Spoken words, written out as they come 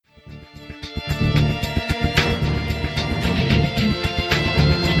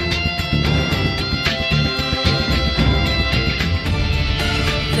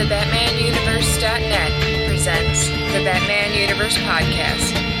the Batman Universe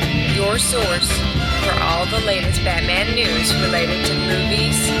Podcast, your source for all the latest Batman news related to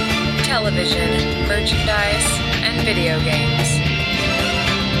movies, television, merchandise, and video games.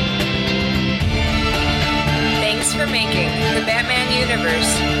 Thanks for making the Batman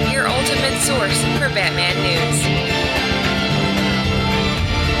Universe your ultimate source for Batman news.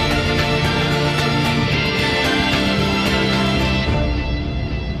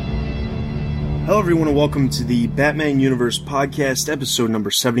 Hello everyone and welcome to the Batman Universe Podcast, episode number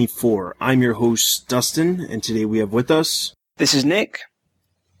 74. I'm your host, Dustin, and today we have with us... This is Nick.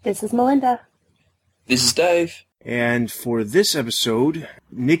 This is Melinda. This is Dave. And for this episode,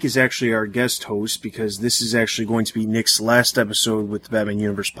 Nick is actually our guest host because this is actually going to be Nick's last episode with the Batman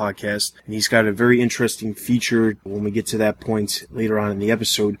Universe Podcast, and he's got a very interesting feature when we get to that point later on in the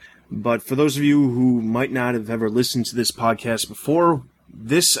episode. But for those of you who might not have ever listened to this podcast before,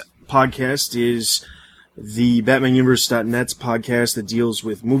 this podcast is the BatmanUniverse.net's podcast that deals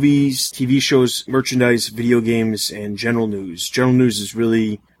with movies, TV shows, merchandise, video games, and general news. General news is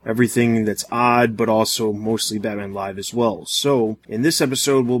really everything that's odd, but also mostly Batman Live as well. So, in this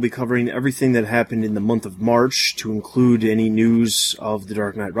episode, we'll be covering everything that happened in the month of March, to include any news of The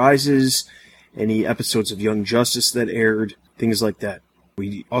Dark Knight Rises, any episodes of Young Justice that aired, things like that.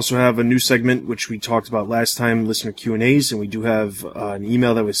 We also have a new segment, which we talked about last time, listener Q&As, and we do have an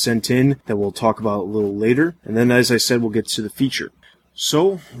email that was sent in that we'll talk about a little later. And then, as I said, we'll get to the feature.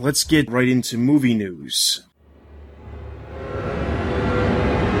 So, let's get right into movie news.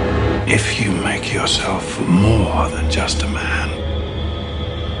 If you make yourself more than just a man,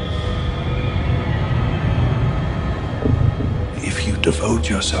 if you devote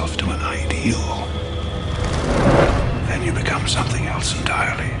yourself to an ideal, then you become something else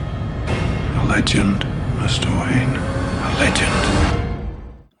entirely. A legend, Mr. Wayne. A legend.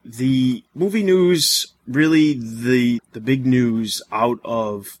 The movie news, really the big news out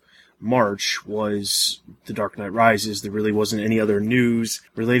of March was The Dark Knight Rises. There really wasn't any other news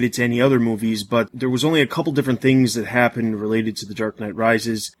related to any other movies, but there was only a couple different things that happened related to The Dark Knight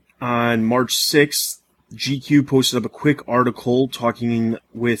Rises. On March 6th, GQ posted up a quick article talking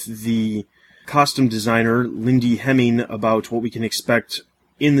with the costume designer Lindy Hemming about what we can expect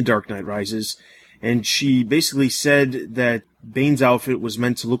in The Dark Knight Rises, and she basically said that Bane's outfit was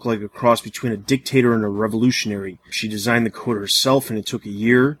meant to look like a cross between a dictator and a revolutionary. She designed the coat herself, and it took a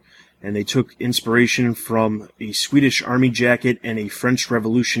year, and they took inspiration from a Swedish army jacket and a French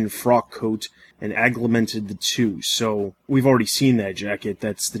Revolution frock coat and augmented the two. So we've already seen that jacket.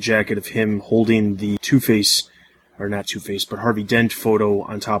 That's the jacket of him holding the Two-Face, or not Two-Face, but Harvey Dent photo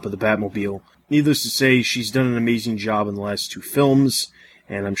on top of the Batmobile. Needless to say, she's done an amazing job in the last two films,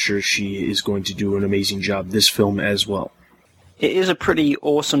 and I'm sure she is going to do an amazing job this film as well. It is a pretty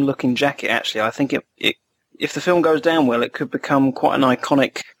awesome looking jacket, actually. I think it if the film goes down well, it could become quite an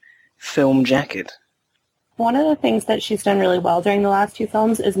iconic film jacket. One of the things that she's done really well during the last two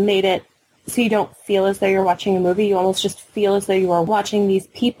films is made it so you don't feel as though you're watching a movie. You almost just feel as though you are watching these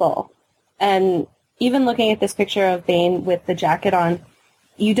people. And even looking at this picture of Bane with the jacket on,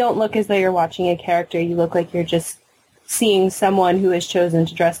 you don't look as though you're watching a character. You look like you're just seeing someone who has chosen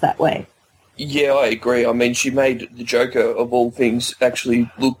to dress that way. Yeah, I agree. I mean, she made the Joker, of all things,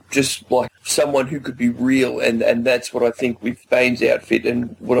 actually look just like someone who could be real, and that's what I think with Bane's outfit,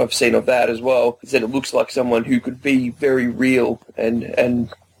 and what I've seen of that as well, is that it looks like someone who could be very real, and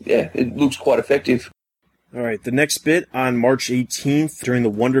yeah, it looks quite effective. All right, the next bit, on March 18th, during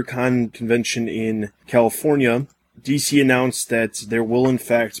the WonderCon convention in California, DC announced that there will in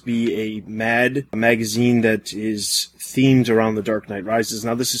fact be a Mad magazine that is themed around The Dark Knight Rises.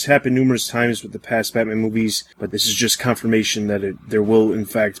 Now, this has happened numerous times with the past Batman movies, but this is just confirmation that there will in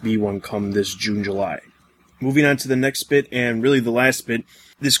fact be one come this June, July. Moving on to the next bit, and really the last bit.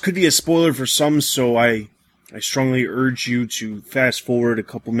 This could be a spoiler for some, so I strongly urge you to fast forward a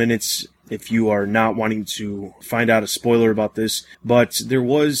couple minutes if you are not wanting to find out a spoiler about this. But there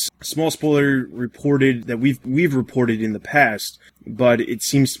was a small spoiler reported that we've reported in the past, but it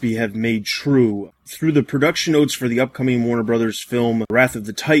seems to have made true. Through the production notes for the upcoming Warner Brothers film Wrath of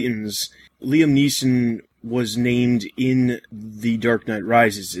the Titans, Liam Neeson was named in The Dark Knight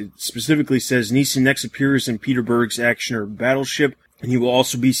Rises. It specifically says Neeson next appears in Peter Berg's actioner Battleship, and he will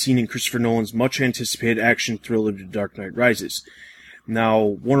also be seen in Christopher Nolan's much-anticipated action thriller The Dark Knight Rises. Now,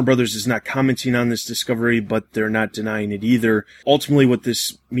 Warner Brothers is not commenting on this discovery, but they're not denying it either. Ultimately, what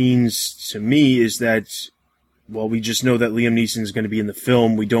this means to me is that, well, we just know that Liam Neeson is going to be in the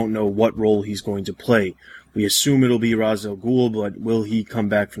film. We don't know what role he's going to play. We assume it'll be Ra's al Ghul, but will he come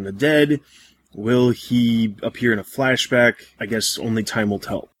back from the dead? Will he appear in a flashback? I guess only time will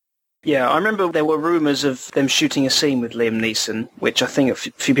tell. Yeah, I remember there were rumours of them shooting a scene with Liam Neeson, which I think a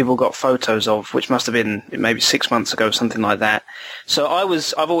few people got photos of, which must have been maybe 6 months ago, something like that. So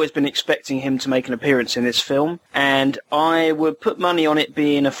I've always been expecting him to make an appearance in this film, and I would put money on it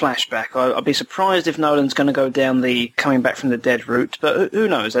being a flashback. I'd be surprised if Nolan's going to go down the coming back from the dead route, but who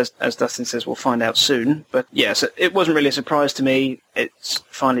knows? As Dustin says, we'll find out soon. But yes, it wasn't really a surprise to me. It's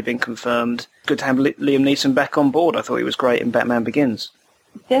finally been confirmed. Good to have Liam Neeson back on board. I thought he was great in Batman Begins.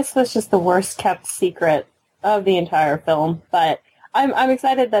 This was just the worst kept secret of the entire film, but I'm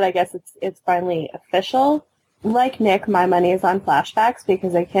excited that I guess it's finally official. Like Nick, my money is on flashbacks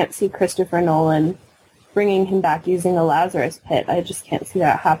because I can't see Christopher Nolan bringing him back using a Lazarus pit. I just can't see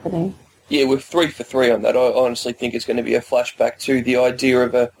that happening. Yeah, we're 3 for 3 on that. I honestly think it's going to be a flashback too. The idea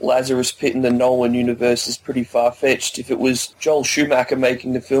of a Lazarus pit in the Nolan universe is pretty far-fetched. If it was Joel Schumacher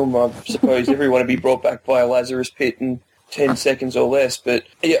making the film, I suppose everyone would be brought back by a Lazarus pit in 10 seconds or less. But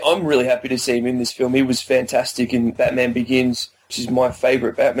yeah, I'm really happy to see him in this film. He was fantastic in Batman Begins, which is my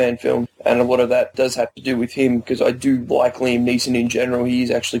favourite Batman film. And a lot of that does have to do with him, because I do like Liam Neeson in general. He is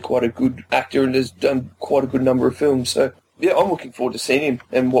actually quite a good actor and has done quite a good number of films. So yeah, I'm looking forward to seeing him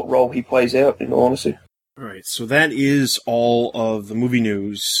and what role he plays out, in all honesty. All right, so that is all of the movie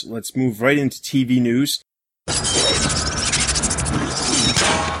news. Let's move right into TV news.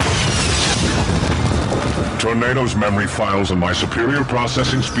 Tornado's memory files and my superior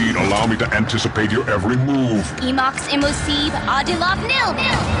processing speed allow me to anticipate your every move. Emox Imosib Adilov Nil.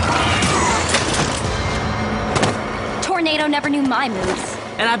 Tornado never knew my moves.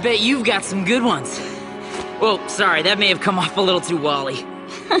 And I bet you've got some good ones. Well, sorry, that may have come off a little too Wally.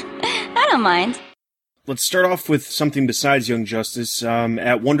 I don't mind. Let's start off with something besides Young Justice.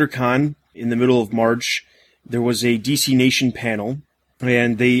 At WonderCon, in the middle of March, there was a DC Nation panel,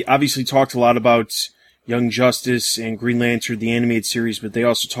 and they obviously talked a lot about Young Justice and Green Lantern, the animated series, but they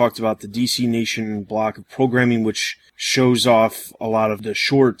also talked about the DC Nation block of programming, which shows off a lot of the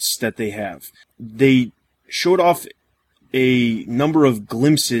shorts that they have. They showed off a number of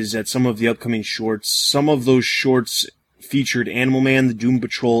glimpses at some of the upcoming shorts. Some of those shorts featured Animal Man, the Doom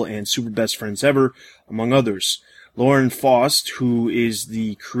Patrol, and Super Best Friends Ever, among others. Lauren Faust, who is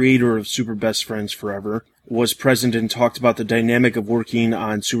the creator of Super Best Friends Forever, was present and talked about the dynamic of working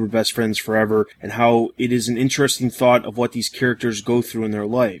on Super Best Friends Forever and how it is an interesting thought of what these characters go through in their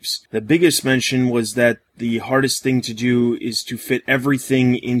lives. The biggest mention was that the hardest thing to do is to fit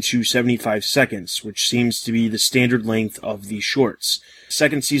everything into 75 seconds, which seems to be the standard length of these shorts.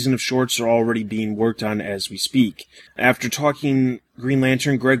 Second season of shorts are already being worked on as we speak. After talking Green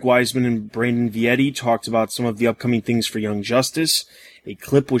Lantern, Greg Weisman and Brandon Vietti talked about some of the upcoming things for Young Justice. A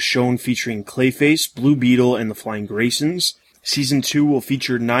clip was shown featuring Clayface, Blue Beetle, and the Flying Graysons. Season 2 will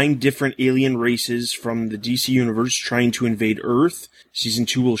feature 9 different alien races from the DC Universe trying to invade Earth. Season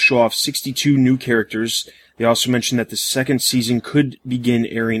 2 will show off 62 new characters. They also mentioned that the second season could begin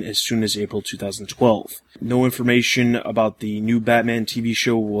airing as soon as April 2012. No information about the new Batman TV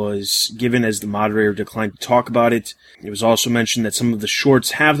show was given, as the moderator declined to talk about it. It was also mentioned that some of the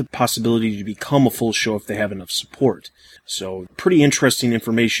shorts have the possibility to become a full show if they have enough support. So, pretty interesting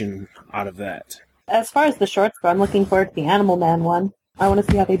information out of that. As far as the shorts go, I'm looking forward to the Animal Man one. I want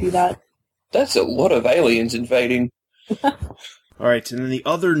to see how they do that. That's a lot of aliens invading. Alright, and then the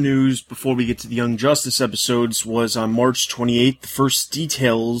other news before we get to the Young Justice episodes was on March 28th, the first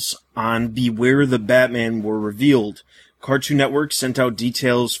details on Beware the Batman were revealed. Cartoon Network sent out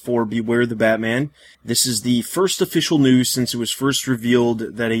details for Beware the Batman. This is the first official news since it was first revealed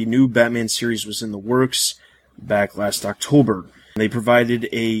that a new Batman series was in the works back last October. They provided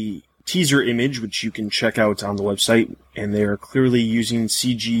a teaser image, which you can check out on the website, and they are clearly using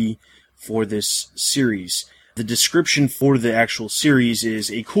CG for this series. The description for the actual series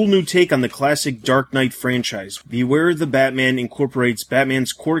is a cool new take on the classic Dark Knight franchise. Beware the Batman incorporates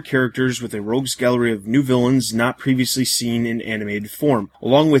Batman's core characters with a rogues gallery of new villains not previously seen in animated form.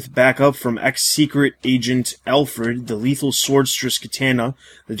 Along with backup from ex-secret agent Alfred, the lethal swordstress Katana,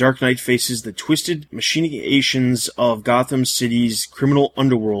 the Dark Knight faces the twisted machinations of Gotham City's criminal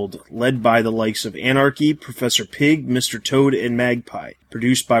underworld, led by the likes of Anarchy, Professor Pig, Mr. Toad, and Magpie.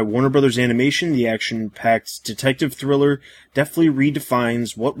 Produced by Warner Brothers Animation, the action-packed detective thriller deftly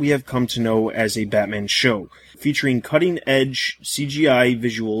redefines what we have come to know as a Batman show, featuring cutting-edge CGI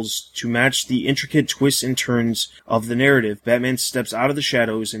visuals to match the intricate twists and turns of the narrative. Batman steps out of the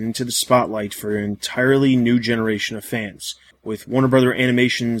shadows and into the spotlight for an entirely new generation of fans. With Warner Brothers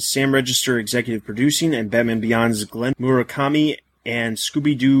Animation's Sam Register executive producing and Batman Beyond's Glenn Murakami and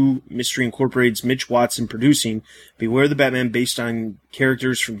Scooby-Doo Mystery Incorporated's Mitch Watson producing, Beware the Batman, based on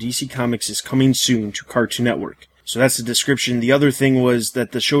characters from DC Comics, is coming soon to Cartoon Network. So that's the description. The other thing was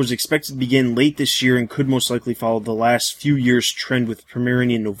that the show is expected to begin late this year and could most likely follow the last few years' trend with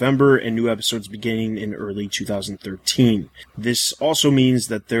premiering in November and new episodes beginning in early 2013. This also means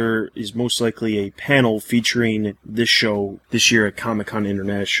that there is most likely a panel featuring this show this year at Comic-Con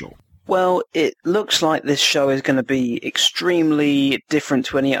International. Well, it looks like this show is going to be extremely different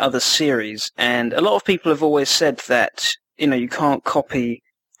to any other series, and a lot of people have always said that, you can't copy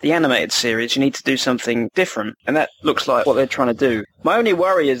the animated series, you need to do something different, and that looks like what they're trying to do. My only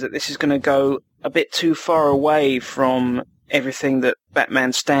worry is that this is going to go a bit too far away from everything that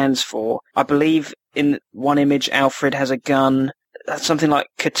Batman stands for. I believe in one image Alfred has a gun, something like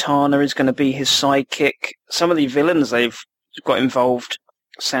Katana is going to be his sidekick. Some of the villains they've got involved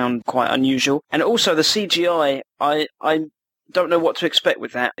sound quite unusual. And also the CGI, I don't know what to expect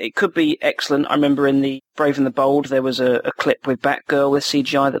with that. It could be excellent. I remember in the Brave and the Bold there was a clip with Batgirl with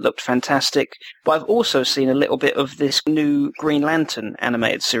CGI that looked fantastic. But I've also seen a little bit of this new Green Lantern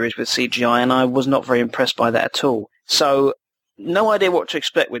animated series with CGI, and I was not very impressed by that at all. So, no idea what to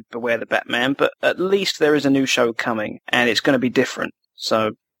expect with Beware the Batman, but at least there is a new show coming, and it's going to be different.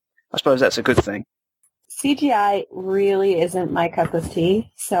 So, I suppose that's a good thing. CGI really isn't my cup of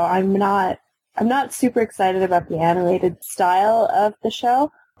tea, so I'm not super excited about the animated style of the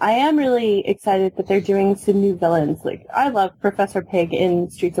show. I am really excited that they're doing some new villains. Like, I love Professor Pig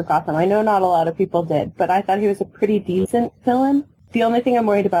in Streets of Gotham. I know not a lot of people did, but I thought he was a pretty decent villain. The only thing I'm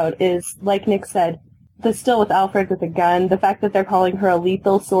worried about is, like Nick said, still with Alfred with a gun, the fact that they're calling her a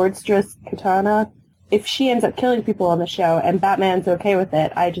lethal swordstress Katana. If she ends up killing people on the show and Batman's okay with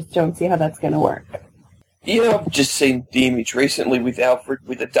it, I just don't see how that's going to work. Yeah, I've just seen the image recently with Alfred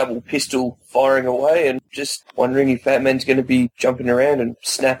with a double pistol firing away and just wondering if Batman's going to be jumping around and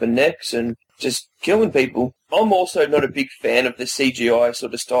snapping necks and just killing people. I'm also not a big fan of the CGI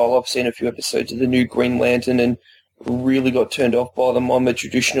sort of style. I've seen a few episodes of the new Green Lantern and really got turned off by them. I'm a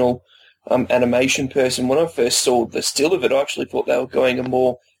traditional animation person. When I first saw the still of it, I actually thought they were going a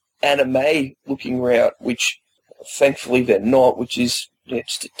more anime-looking route, which thankfully they're not, which is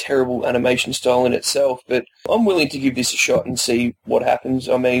just a terrible animation style in itself, but I'm willing to give this a shot and see what happens.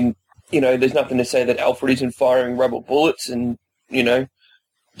 I mean, there's nothing to say that Alfred isn't firing rubber bullets and, the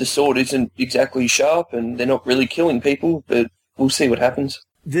sword isn't exactly sharp and they're not really killing people, but we'll see what happens.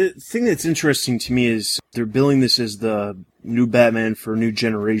 The thing that's interesting to me is they're billing this as the new Batman for a new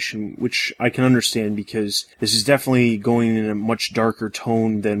generation, which I can understand because this is definitely going in a much darker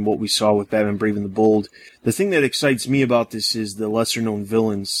tone than what we saw with Batman Brave and the Bold. The thing that excites me about this is the lesser-known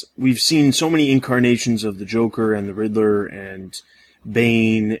villains. We've seen so many incarnations of the Joker and the Riddler and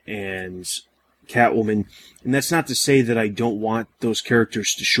Bane and Catwoman, and that's not to say that I don't want those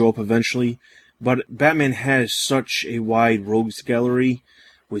characters to show up eventually, but Batman has such a wide rogues gallery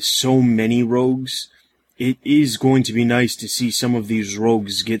with so many rogues. It is going to be nice to see some of these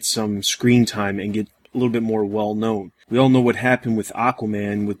rogues get some screen time and get a little bit more well-known. We all know what happened with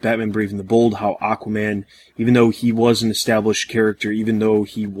Aquaman, with Batman Brave and the Bold, how Aquaman, even though he was an established character, even though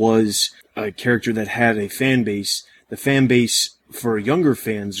he was a character that had a fan base, the fan base for younger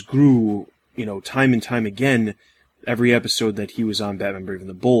fans grew, time and time again every episode that he was on Batman Brave and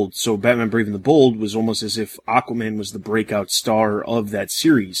the Bold. So Batman Brave and the Bold was almost as if Aquaman was the breakout star of that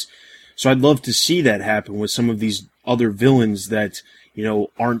series. So I'd love to see that happen with some of these other villains that,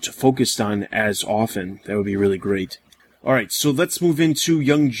 aren't focused on as often. That would be really great. Alright, so let's move into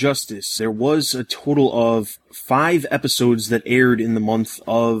Young Justice. There was a total of 5 episodes that aired in the month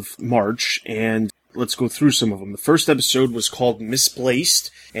of March, and let's go through some of them. The first episode was called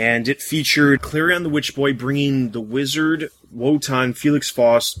Misplaced, and it featured Clarion the Witch Boy bringing the Wizard, Wotan, Felix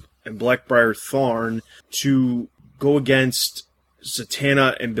Faust, and Blackbriar Thorn to go against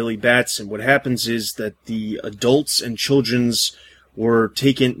Zatanna and Billy Batson. What happens is that the adults and children's were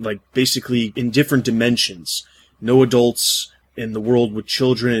taken, basically in different dimensions. No adults in the world with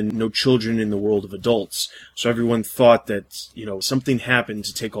children and no children in the world of adults. So everyone thought that, something happened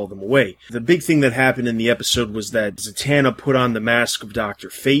to take all them away. The big thing that happened in the episode was that Zatanna put on the mask of Dr.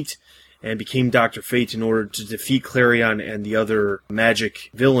 Fate and became Dr. Fate in order to defeat Clarion and the other magic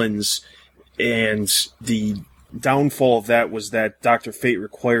villains. And the downfall of that was that Dr. Fate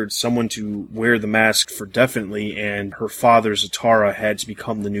required someone to wear the mask for definitely, and her father, Zatara, had to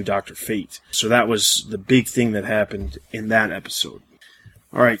become the new Dr. Fate. So that was the big thing that happened in that episode.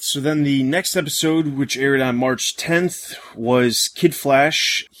 Alright, so then the next episode, which aired on March 10th, was Kid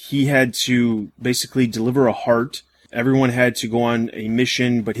Flash. He had to basically deliver a heart. Everyone had to go on a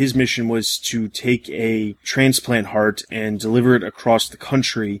mission, but his mission was to take a transplant heart and deliver it across the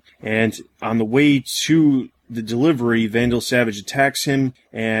country. And on the way to the delivery, Vandal Savage attacks him,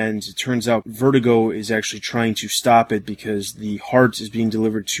 and it turns out Vertigo is actually trying to stop it because the heart is being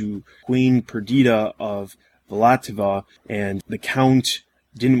delivered to Queen Perdita of Vlativa, and the Count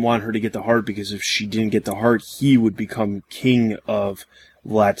didn't want her to get the heart because if she didn't get the heart, he would become king of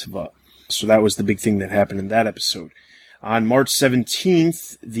Vlativa. So that was the big thing that happened in that episode. On March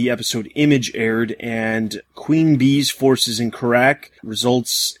 17th, the episode Image aired, and Queen Bee's forces in Karak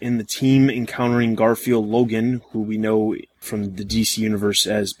results in the team encountering Garfield Logan, who we know from the DC Universe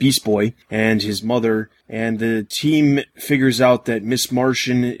as Beast Boy, and his mother, and the team figures out that Miss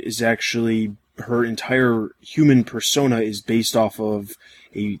Martian is actually, her entire human persona is based off of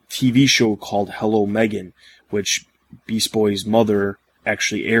a TV show called Hello Megan, which Beast Boy's mother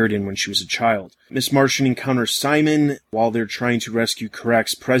actually aired in when she was a child. Miss Martian encounters Simon while they're trying to rescue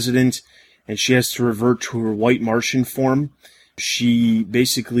Karak's president, and she has to revert to her white Martian form. She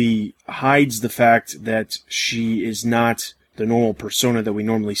basically hides the fact that she is not the normal persona that we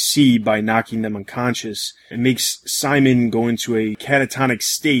normally see by knocking them unconscious. It makes Simon go into a catatonic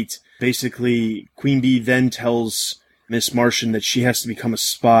state. Basically, Queen Bee then tells Miss Martian that she has to become a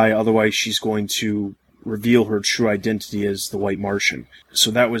spy, otherwise she's going to reveal her true identity as the White Martian. So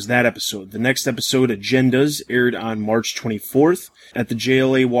that was that episode. The next episode, Agendas, aired on March 24th. At the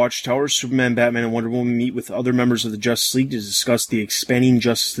JLA Watchtower, Superman, Batman, and Wonder Woman meet with other members of the Justice League to discuss the expanding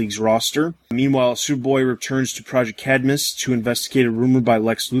Justice League's roster. Meanwhile, Superboy returns to Project Cadmus to investigate a rumor by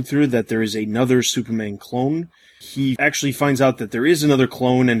Lex Luthor that there is another Superman clone. He actually finds out that there is another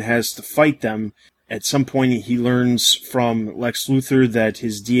clone and has to fight them. At some point, he learns from Lex Luthor that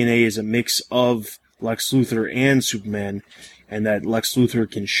his DNA is a mix of Lex Luthor and Superman, and that Lex Luthor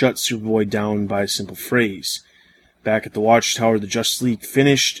can shut Superboy down by a simple phrase. Back at the Watchtower, the Justice League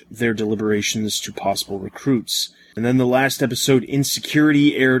finished their deliberations to possible recruits. And then the last episode,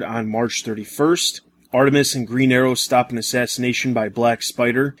 Insecurity, aired on March 31st. Artemis and Green Arrow stop an assassination by Black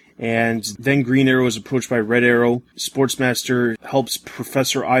Spider, and then Green Arrow is approached by Red Arrow. Sportsmaster helps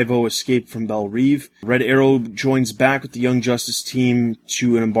Professor Ivo escape from Belle Reve. Red Arrow joins back with the Young Justice team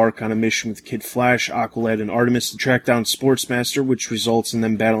to embark on a mission with Kid Flash, Aqualad, and Artemis to track down Sportsmaster, which results in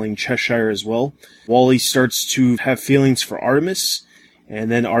them battling Cheshire as well. Wally starts to have feelings for Artemis, and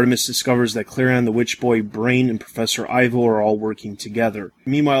then Artemis discovers that Clarion, the Witch Boy, Brain, and Professor Ivo are all working together.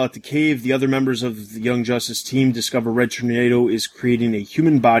 Meanwhile, at the cave, the other members of the Young Justice team discover Red Tornado is creating a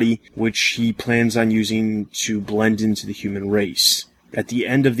human body, which he plans on using to blend into the human race. At the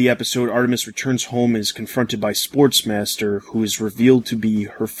end of the episode, Artemis returns home and is confronted by Sportsmaster, who is revealed to be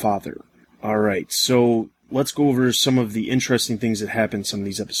her father. Alright, so let's go over some of the interesting things that happen in some of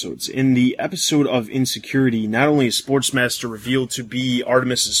these episodes. In the episode of Insecurity, not only is Sportsmaster revealed to be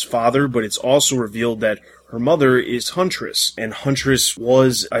Artemis's father, but it's also revealed that her mother is Huntress. And Huntress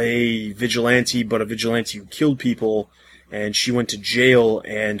was a vigilante, but a vigilante who killed people, and she went to jail,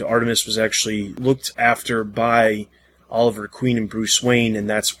 and Artemis was actually looked after by Oliver Queen and Bruce Wayne, and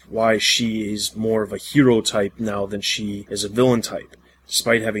that's why she is more of a hero type now than she is a villain type,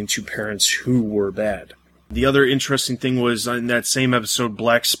 despite having two parents who were bad. The other interesting thing was in that same episode,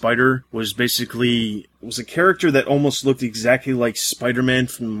 Black Spider was a character that almost looked exactly like Spider-Man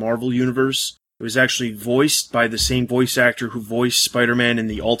from the Marvel Universe. It was actually voiced by the same voice actor who voiced Spider-Man in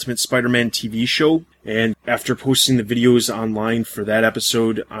the Ultimate Spider-Man TV show. And after posting the videos online for that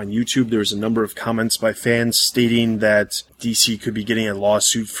episode on YouTube, there was a number of comments by fans stating that DC could be getting a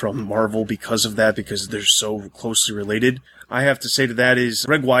lawsuit from Marvel because of that, because they're so closely related. I have to say to that is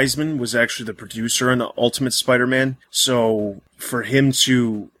Greg Weisman was actually the producer on the Ultimate Spider-Man, so for him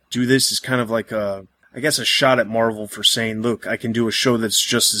to do this is kind of like a shot at Marvel for saying, look, I can do a show that's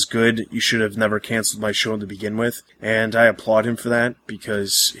just as good. You should have never canceled my show to begin with. And I applaud him for that,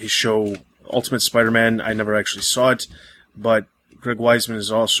 because his show, Ultimate Spider-Man, I never actually saw it, but Greg Weisman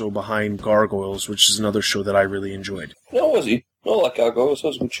is also behind Gargoyles, which is another show that I really enjoyed. No, was he? I like Gargoyles. That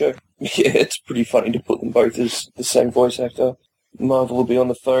was a good show. Yeah, it's pretty funny to put them both as the same voice actor. Marvel will be on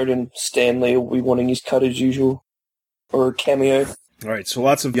the phone and Stan Lee will be wanting his cut as usual. Or a cameo. Alright, so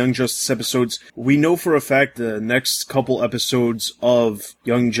lots of Young Justice episodes. We know for a fact the next couple episodes of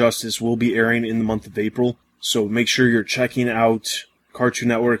Young Justice will be airing in the month of April. So make sure you're checking out Cartoon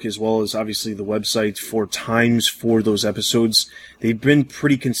Network as well as obviously the website for times for those episodes. They've been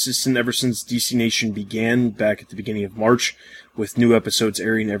pretty consistent ever since DC Nation began back at the beginning of March, with new episodes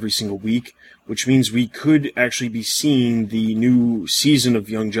airing every single week, which means we could actually be seeing the new season of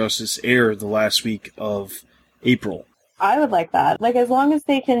Young Justice air the last week of April. I would like that. Like, as long as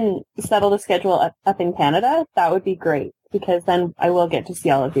they can settle the schedule up in Canada, that would be great, because then I will get to see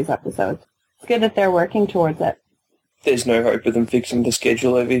all of these episodes. It's good that they're working towards it. There's no hope of them fixing the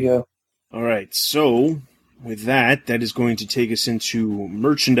schedule over here. Alright, so with that is going to take us into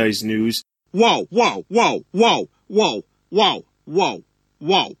merchandise news. Whoa, whoa, whoa, whoa, whoa, whoa, whoa,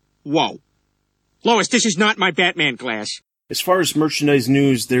 whoa, whoa. Lois, this is not my Batman glass. As far as merchandise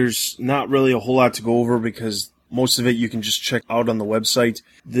news, there's not really a whole lot to go over because most of it you can just check out on the website.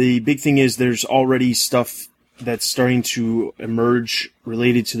 The big thing is there's already stuff that's starting to emerge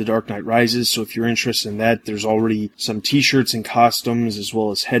related to The Dark Knight Rises, so if you're interested in that, there's already some t-shirts and costumes as well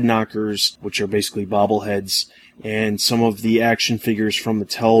as head knockers, which are basically bobbleheads, and some of the action figures from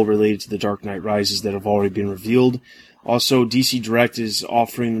Mattel related to The Dark Knight Rises that have already been revealed. Also, DC Direct is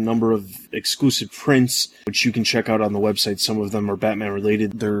offering a number of exclusive prints, which you can check out on the website. Some of them are Batman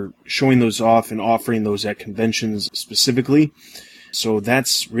related. They're showing those off and offering those at conventions specifically. So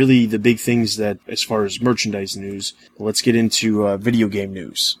that's really the big things that, as far as merchandise news. Let's get into video game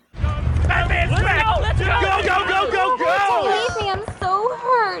news. Batman's back! Let's go! Go, go, go, go, go! Leave me, I'm so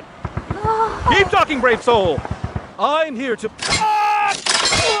hurt. Keep talking, brave soul! I'm here to... Ah!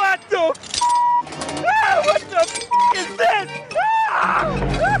 What the... Ah! What the is this? Ah!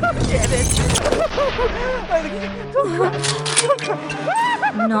 Damn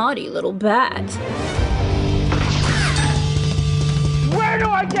it! Naughty little bat. Where do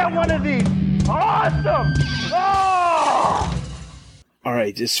I get one of these? Awesome! Oh!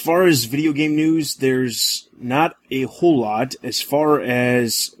 Alright, as far as video game news, there's not a whole lot. As far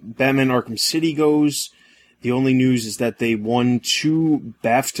as Batman Arkham City goes, the only news is that they won 2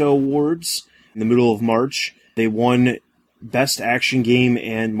 BAFTA awards in the middle of March. They won Best Action Game,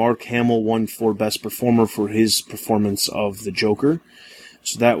 and Mark Hamill won for Best Performer for his performance of the Joker.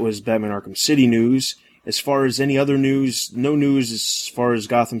 So that was Batman Arkham City news. As far as any other news, no news as far as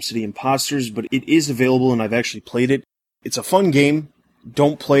Gotham City Imposters, but it is available and I've actually played it. It's a fun game.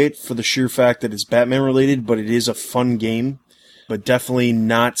 Don't play it for the sheer fact that it's Batman related, but it is a fun game. But definitely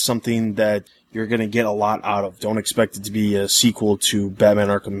not something that you're going to get a lot out of. Don't expect it to be a sequel to Batman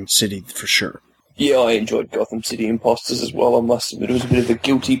Arkham City for sure. Yeah, I enjoyed Gotham City Imposters as well, I must admit. It was a bit of a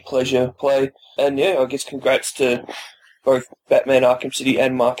guilty pleasure play. And yeah, I guess congrats to both Batman Arkham City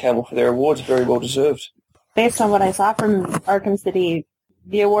and Mark Hamill for their awards. Very well deserved. Based on what I saw from Arkham City,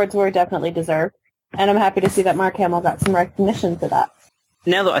 the awards were definitely deserved. And I'm happy to see that Mark Hamill got some recognition for that.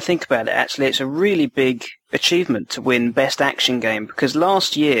 Now that I think about it, actually, it's a really big achievement to win Best Action Game, because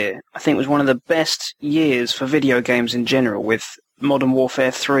last year, I think, was one of the best years for video games in general, with Modern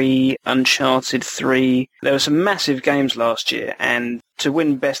Warfare 3, Uncharted 3. There were some massive games last year, and to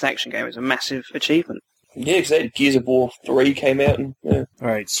win Best Action Game is a massive achievement. Yeah, exactly. Gears of War 3 came out. And yeah.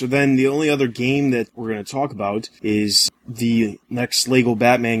 Alright, so then the only other game that we're going to talk about is the next Lego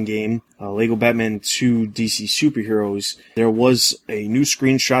Batman game, Lego Batman 2 DC Superheroes. There was a new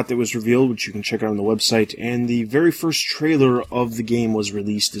screenshot that was revealed, which you can check out on the website, and the very first trailer of the game was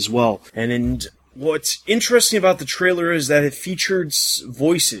released as well. And what's interesting about the trailer is that it featured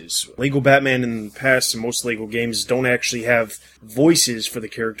voices. Lego Batman in the past and most Lego games don't actually have voices for the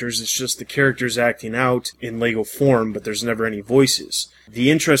characters. It's just the characters acting out in Lego form, but there's never any voices. The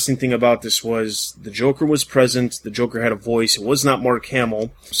interesting thing about this was the Joker was present. The Joker had a voice. It was not Mark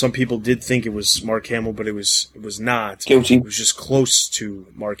Hamill. Some people did think it was Mark Hamill, but it was not. Guilty. It was just close to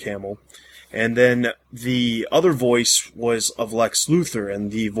Mark Hamill. And then the other voice was of Lex Luthor,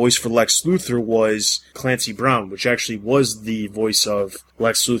 and the voice for Lex Luthor was Clancy Brown, which actually was the voice of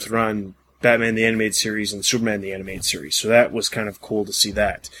Lex Luthor on Batman the Animated Series and Superman the Animated Series. So that was kind of cool to see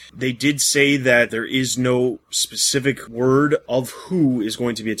that. They did say that there is no specific word of who is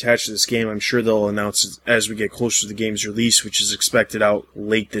going to be attached to this game. I'm sure they'll announce it as we get closer to the game's release, which is expected out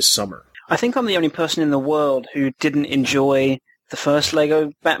late this summer. I think I'm the only person in the world who didn't enjoy the first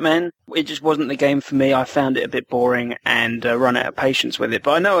Lego Batman. It just wasn't the game for me. I found it a bit boring and run out of patience with it.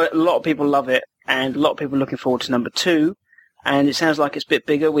 But I know a lot of people love it, and a lot of people are looking forward to number 2. And it sounds like it's a bit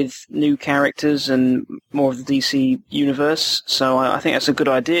bigger with new characters and more of the DC universe. So I think that's a good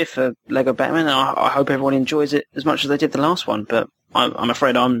idea for Lego Batman. And I hope everyone enjoys it as much as they did the last one. But I'm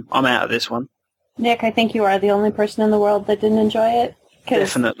afraid I'm out of this one. Nick, I think you are the only person in the world that didn't enjoy it.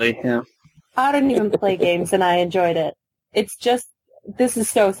 Definitely, yeah. I didn't even play games and I enjoyed it. It's just, this is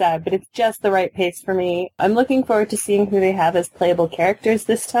so sad, but it's just the right pace for me. I'm looking forward to seeing who they have as playable characters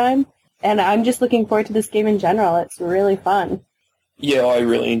this time. And I'm just looking forward to this game in general. It's really fun. Yeah, I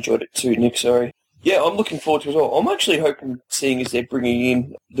really enjoyed it too, Nick, sorry. Yeah, I'm looking forward to it as well. I'm actually hoping, seeing as they're bringing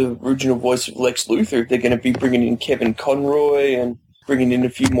in the original voice of Lex Luthor, they're going to be bringing in Kevin Conroy and bringing in a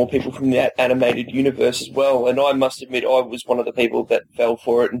few more people from that animated universe as well. And I must admit, I was one of the people that fell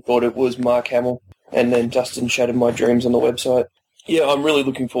for it and thought it was Mark Hamill. And then Dustin shattered my dreams on the website. Yeah, I'm really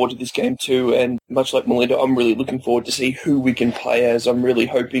looking forward to this game too, and much like Melinda, I'm really looking forward to see who we can play as. I'm really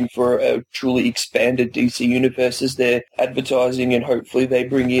hoping for a truly expanded DC universe as they're advertising, and hopefully they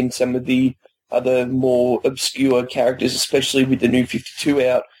bring in some of the other more obscure characters, especially with the New 52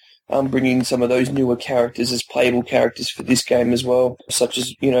 out, bringing some of those newer characters as playable characters for this game as well, such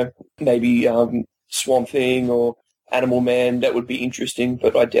as, maybe Swamp Thing or Animal Man. That would be interesting,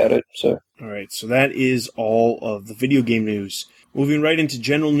 but I doubt it. So, all right, so that is all of the video game news. Moving right into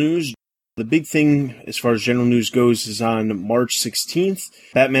general news, the big thing as far as general news goes is on March 16th,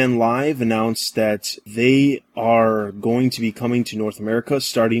 Batman Live announced that they are going to be coming to North America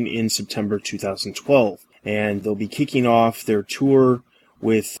starting in September 2012. And they'll be kicking off their tour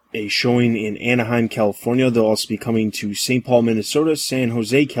with a showing in Anaheim, California. They'll also be coming to St. Paul, Minnesota, San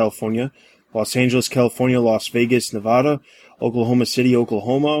Jose, California, Los Angeles, California, Las Vegas, Nevada, Oklahoma City,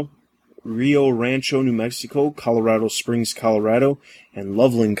 Oklahoma, Rio Rancho, New Mexico, Colorado Springs, Colorado, and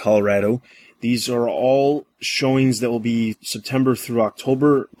Loveland, Colorado. These are all showings that will be September through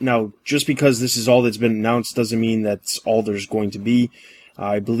October. Now, just because this is all that's been announced doesn't mean that's all there's going to be.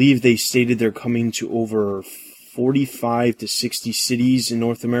 I believe they stated they're coming to over 45 to 60 cities in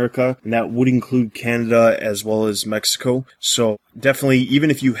North America, and that would include Canada as well as Mexico. So definitely, even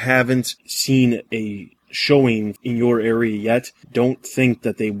if you haven't seen a showing in your area yet, don't think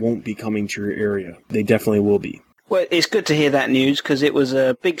that they won't be coming to your area. They definitely will be. Well, it's good to hear that news because it was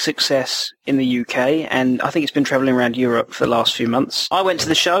a big success in the UK, and I think it's been travelling around Europe for the last few months. I went to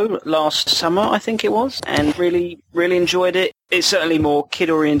the show last summer, I think it was, and really enjoyed it. It's certainly more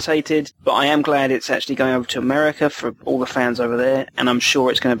kid-orientated, but I am glad it's actually going over to America for all the fans over there, and I'm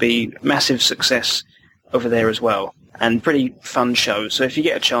sure it's going to be massive success over there as well, and pretty fun show. So if you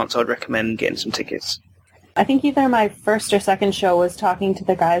get a chance, I'd recommend getting some tickets. I think either my first or second show was talking to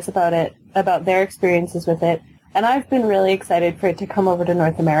the guys about it, about their experiences with it, and I've been really excited for it to come over to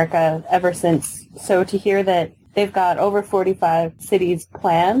North America ever since. So to hear that they've got over 45 cities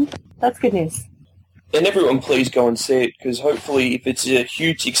planned, that's good news. And everyone please go and see it, because hopefully if it's a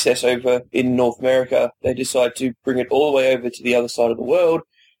huge success over in North America, they decide to bring it all the way over to the other side of the world,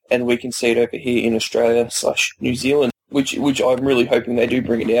 and we can see it over here in Australia/New Zealand. Which I'm really hoping they do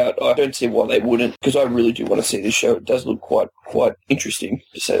bring it out. I don't see why they wouldn't, because I really do want to see this show. It does look quite interesting,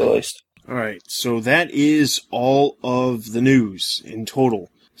 to say the least. All right, so that is all of the news in total.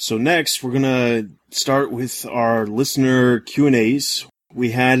 So next, we're going to start with our listener Q&As.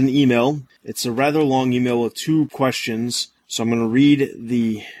 We had an email. It's a rather long email with 2 questions. So I'm going to read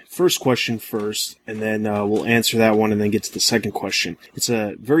the first question first, and then we'll answer that one and then get to the second question. It's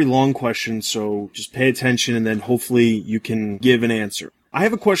a very long question, so just pay attention, and then hopefully you can give an answer. I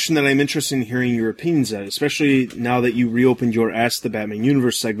have a question that I'm interested in hearing your opinions on, especially now that you reopened your Ask the Batman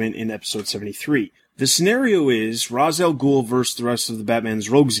Universe segment in episode 73. The scenario is Ra's al Ghul versus the rest of the Batman's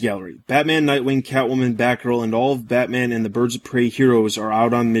Rogues Gallery. Batman, Nightwing, Catwoman, Batgirl, and all of Batman and the Birds of Prey heroes are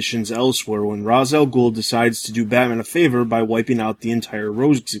out on missions elsewhere when Ra's al Ghul decides to do Batman a favor by wiping out the entire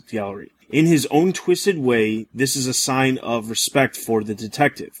Rogues Gallery. In his own twisted way, this is a sign of respect for the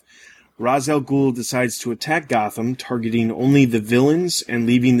detective. Ra's al Ghul decides to attack Gotham, targeting only the villains and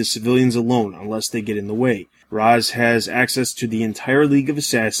leaving the civilians alone unless they get in the way. Ra's has access to the entire League of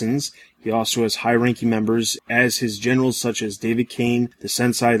Assassins. He also has high-ranking members as his generals such as David Kane, the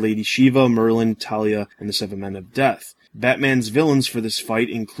Sensei, Lady Shiva, Merlin, Talia, and the Seven Men of Death. Batman's villains for this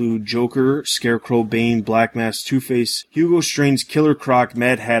fight include Joker, Scarecrow, Bane, Black Mask, Two-Face, Hugo Strange, Killer Croc,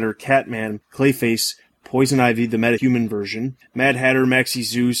 Mad Hatter, Catman, Clayface, Poison Ivy, the meta-human version, Mad Hatter, Maxie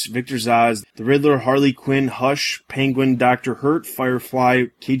Zeus, Victor Zsasz, the Riddler, Harley Quinn, Hush, Penguin, Dr. Hurt, Firefly,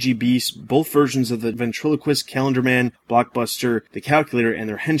 KG Beast, both versions of the Ventriloquist, Calendar Man, Blockbuster, the Calculator, and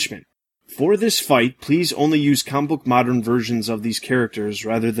their henchmen. For this fight, please only use comic book modern versions of these characters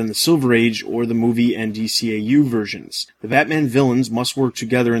rather than the Silver Age or the movie and DCAU versions. The Batman villains must work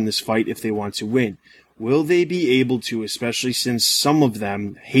together in this fight if they want to win. Will they be able to, especially since some of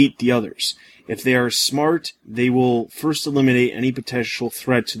them hate the others? If they are smart, they will first eliminate any potential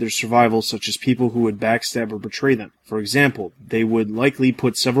threat to their survival, such as people who would backstab or betray them. For example, they would likely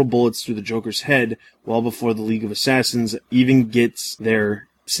put several bullets through the Joker's head well before the League of Assassins even gets there,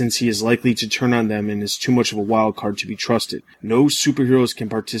 since he is likely to turn on them and is too much of a wild card to be trusted. No superheroes can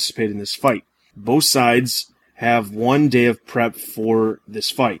participate in this fight. Both sides have 1 day of prep for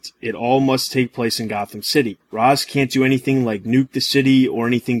this fight. It all must take place in Gotham City. Ra's can't do anything like nuke the city or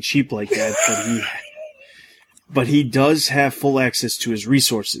anything cheap like that, but he does have full access to his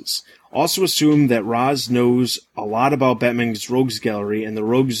resources. Also assume that Ra's knows a lot about Batman's Rogues Gallery, and the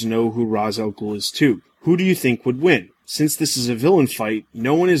Rogues know who Ra's al Ghul is too. Who do you think would win? Since this is a villain fight,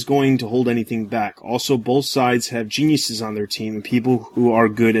 no one is going to hold anything back. Also, both sides have geniuses on their team and people who are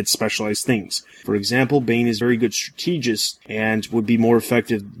good at specialized things. For example, Bane is a very good strategist and would be more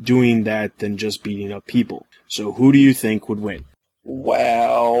effective doing that than just beating up people. So who do you think would win?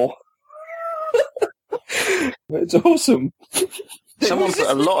 Wow. That's awesome. Someone put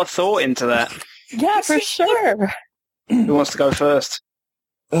a lot of thought into that. Yeah, for sure. Who wants to go first?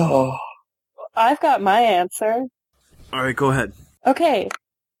 Oh. I've got my answer. All right, go ahead. Okay,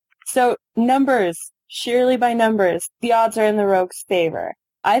 so numbers, sheerly by numbers, the odds are in the Rogue's favor.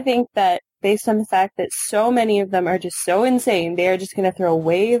 I think that based on the fact that so many of them are just so insane, they are just going to throw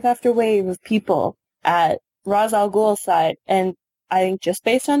wave after wave of people at Ra's al Ghul's side, and I think just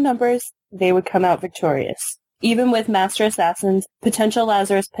based on numbers, they would come out victorious. Even with Master Assassins, potential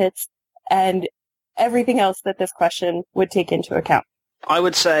Lazarus Pits, and everything else that this question would take into account. I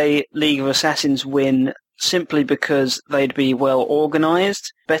would say League of Assassins win simply because they'd be well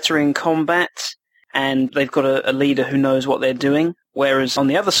organised, better in combat, and they've got a leader who knows what they're doing. Whereas on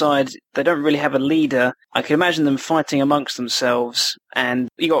the other side, they don't really have a leader. I can imagine them fighting amongst themselves, and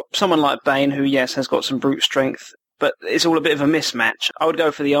you got someone like Bane who, yes, has got some brute strength, but it's all a bit of a mismatch. I would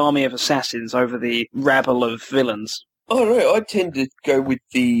go for the army of assassins over the rabble of villains. I don't know, I tend to go with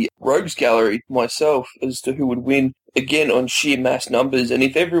the Rogues Gallery myself as to who would win, again on sheer mass numbers, and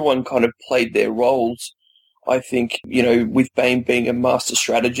if everyone kind of played their roles, I think, with Bane being a master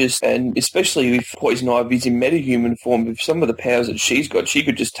strategist, and especially if Poison Ivy's in metahuman form, with some of the powers that she's got, she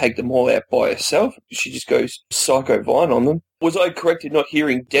could just take them all out by herself. She just goes Psycho Vine on them. Was I correct in not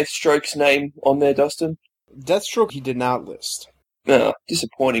hearing Deathstroke's name on there, Dustin? Deathstroke he did not list. No,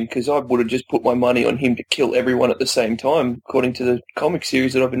 disappointing, because I would have just put my money on him to kill everyone at the same time, according to the comic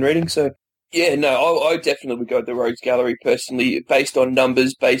series that I've been reading, so... Yeah, no, I definitely would go with the Rogues Gallery personally, based on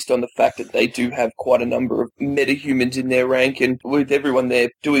numbers, based on the fact that they do have quite a number of metahumans in their rank, and with everyone there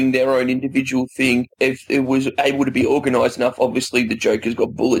doing their own individual thing, if it was able to be organised enough, obviously the Joker's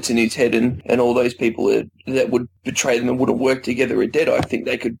got bullets in his head, and all those people that would betray them and wouldn't work together are dead. I think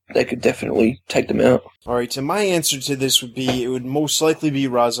they could definitely take them out. Alright, so my answer to this would be, it would most likely be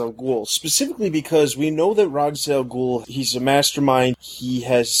Ra's al Ghul, specifically because we know that Ra's al Ghul, he's a mastermind. He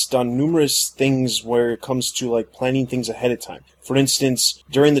has done numerous things where it comes to, like, planning things ahead of time. For instance,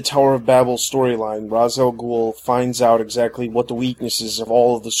 during the Tower of Babel storyline, Ra's al Ghul finds out exactly what the weaknesses of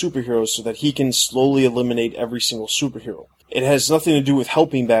all of the superheroes so that he can slowly eliminate every single superhero. It has nothing to do with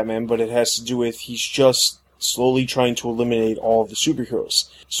helping Batman, but it has to do with he's just slowly trying to eliminate all of the superheroes.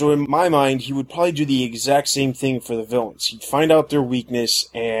 So in my mind, he would probably do the exact same thing for the villains. He'd find out their weakness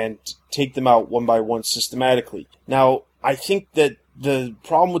and take them out one by one systematically. Now, I think that the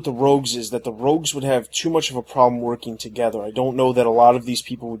problem with the Rogues is that the Rogues would have too much of a problem working together. I don't know that a lot of these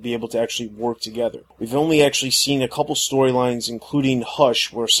people would be able to actually work together. We've only actually seen a couple storylines, including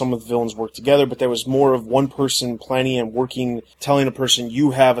Hush, where some of the villains work together, but there was more of one person planning and working, telling a person,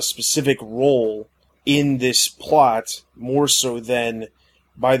 you have a specific role in this plot, more so than,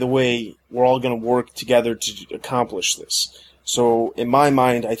 by the way, we're all going to work together to accomplish this. So, in my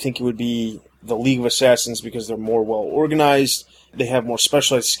mind, I think it would be the League of Assassins because they're more well organized, they have more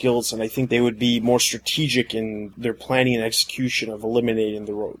specialized skills, and I think they would be more strategic in their planning and execution of eliminating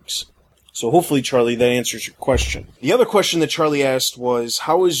the Rogues. So hopefully, Charlie, that answers your question. The other question that Charlie asked was,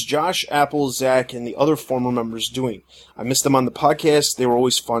 how is Josh, Apple, Zach, and the other former members doing? I missed them on the podcast. They were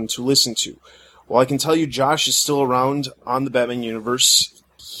always fun to listen to. Well, I can tell you Josh is still around on the Batman universe.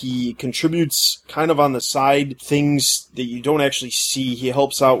 He contributes kind of on the side, things that you don't actually see. He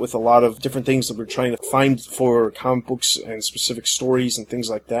helps out with a lot of different things that we're trying to find for comic books and specific stories and things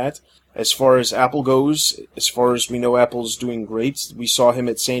like that. As far as Apple goes, as far as we know, Apple's doing great. We saw him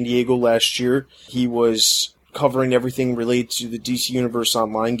at San Diego last year. He was covering everything related to the DC Universe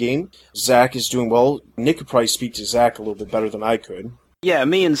Online game. Zach is doing well. Nick could probably speak to Zach a little bit better than I could. Yeah,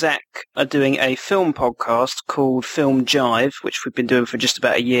 me and Zach are doing a film podcast called Film Jive, which we've been doing for just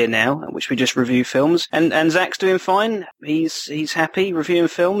about a year now, in which we just review films. And Zach's doing fine. He's happy reviewing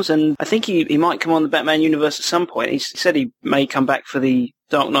films, and I think he might come on the Batman universe at some point. He said he may come back for the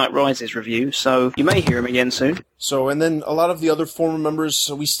Dark Knight Rises review, so you may hear him again soon. So, and then a lot of the other former members,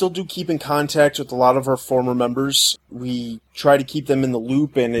 so we still do keep in contact with a lot of our former members. We try to keep them in the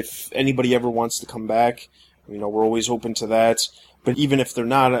loop, and if anybody ever wants to come back, we're always open to that. But even if they're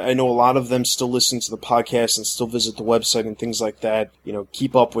not, I know a lot of them still listen to the podcast and still visit the website and things like that,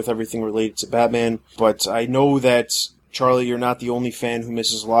 keep up with everything related to Batman. But I know that, Charlie, you're not the only fan who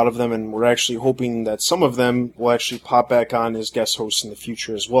misses a lot of them, and we're actually hoping that some of them will actually pop back on as guest hosts in the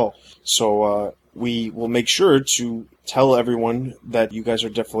future as well. So we will make sure to tell everyone that you guys are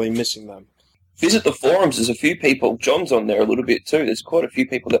definitely missing them. visit the forums. There's a few people. John's on there a little bit too. There's quite a few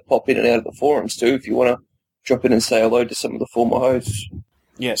people that pop in and out of the forums too, if you want to drop in and say hello to some of the former hosts.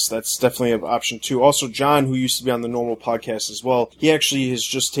 Yes, that's definitely an option too. Also, John, who used to be on the normal podcast as well, he actually has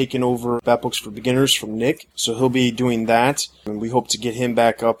just taken over Bat Books for Beginners from Nick, so he'll be doing that, and we hope to get him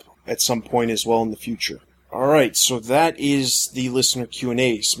back up at some point as well in the future. Alright, so that is the listener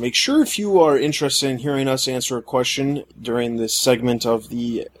Q&As. Make sure if you are interested in hearing us answer a question during this segment of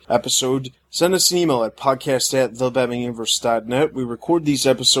the episode, send us an email at podcast@thebatmanuniverse.net. We record these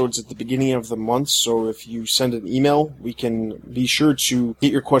episodes at the beginning of the month, so if you send an email, we can be sure to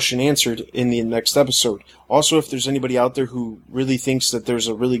get your question answered in the next episode. Also, if there's anybody out there who really thinks that there's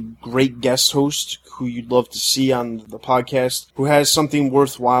a really great guest host who you'd love to see on the podcast, who has something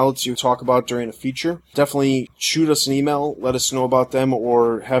worthwhile to talk about during a feature, definitely shoot us an email, let us know about them,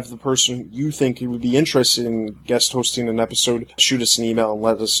 or have the person you think who would be interested in guest hosting an episode shoot us an email and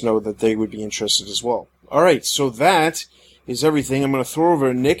let us know that they would be interested as well. Alright, so that is everything. I'm going to throw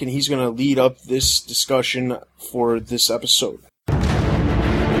over to Nick, and he's going to lead up this discussion for this episode.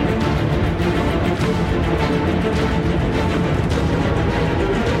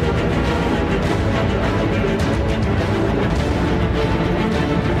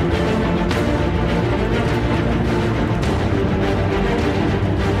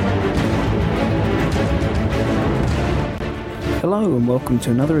 Hello and welcome to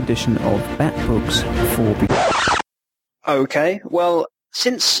another edition of Bat Books for Beginners. Okay, well,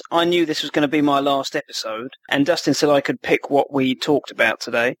 since I knew this was going to be my last episode, and Dustin said I could pick what we talked about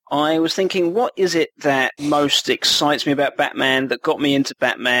today, I was thinking, what is it that most excites me about Batman, that got me into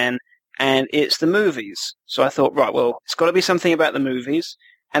Batman, and it's the movies. So I thought, right, well, it's got to be something about the movies.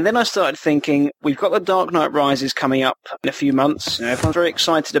 And then I started thinking, we've got The Dark Knight Rises coming up in a few months. You know, everyone's very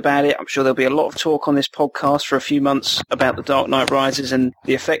excited about it. I'm sure there'll be a lot of talk on this podcast for a few months about The Dark Knight Rises and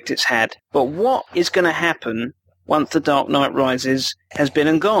the effect it's had. But what is going to happen once The Dark Knight Rises has been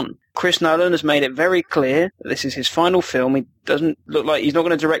and gone? Chris Nolan has made it very clear that this is his final film. He doesn't look like he's not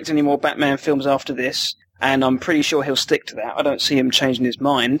going to direct any more Batman films after this. And I'm pretty sure he'll stick to that. I don't see him changing his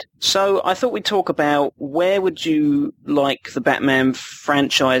mind. So I thought we'd talk about where would you like the Batman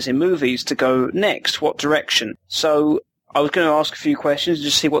franchise in movies to go next? What direction? So I was going to ask a few questions and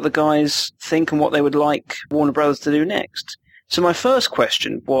just see what the guys think and what they would like Warner Brothers to do next. So my first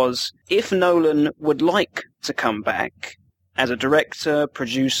question was, if Nolan would like to come back as a director,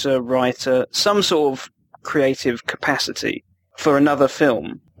 producer, writer, some sort of creative capacity for another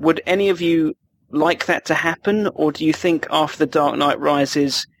film, would any of you like that to happen, or do you think after The Dark Knight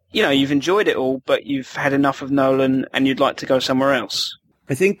Rises, you know, you've enjoyed it all, but you've had enough of Nolan and you'd like to go somewhere else?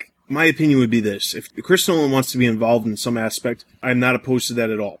 I think my opinion would be this. If Chris Nolan wants to be involved in some aspect, I'm not opposed to that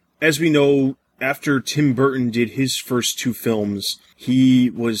at all. As we know, after Tim Burton did his first two films, he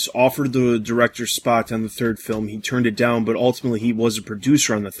was offered the director's spot on the third film. He turned it down, but ultimately he was a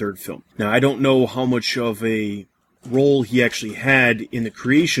producer on the third film. Now, I don't know how much of a role he actually had in the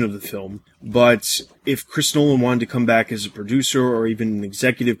creation of the film, but if Chris Nolan wanted to come back as a producer or even an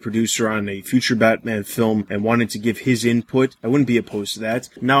executive producer on a future Batman film and wanted to give his input, I wouldn't be opposed to that.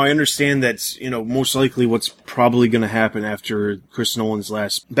 Now, I understand that, you know, most likely what's probably going to happen after Chris Nolan's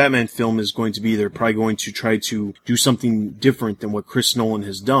last Batman film is going to be they're probably going to try to do something different than what Chris Nolan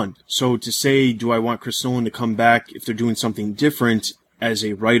has done. So to say, do I want Chris Nolan to come back if they're doing something different as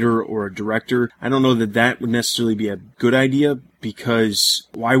a writer or a director, I don't know that that would necessarily be a good idea, because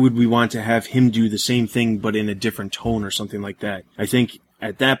why would we want to have him do the same thing but in a different tone or something like that? I think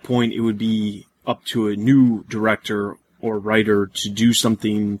at that point it would be up to a new director or writer to do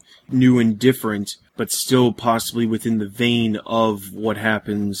something new and different, but still possibly within the vein of what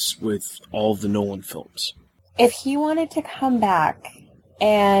happens with all of the Nolan films. If he wanted to come back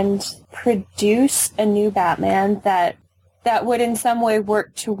and produce a new Batman that would in some way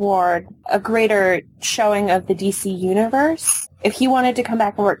work toward a greater showing of the DC universe. If he wanted to come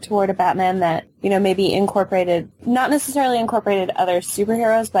back and work toward a Batman that, you know, maybe incorporated, not necessarily incorporated other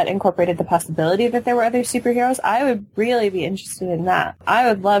superheroes, but incorporated the possibility that there were other superheroes, I would really be interested in that. I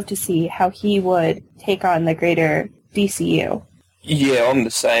would love to see how he would take on the greater DCU. Yeah, I'm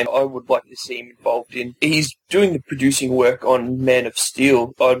the same. I would like to see him involved in... He's doing the producing work on Man of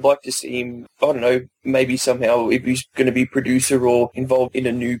Steel. I'd like to see him, I don't know, maybe somehow if he's going to be producer or involved in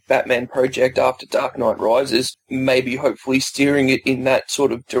a new Batman project after Dark Knight Rises, maybe hopefully steering it in that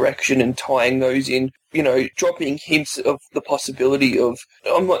sort of direction and tying those in, you know, dropping hints of the possibility of,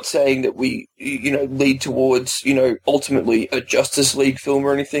 I'm not saying that we, you know, lead towards, you know, ultimately a Justice League film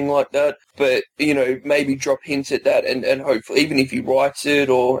or anything like that, but, you know, maybe drop hints at that and hopefully, even if he writes it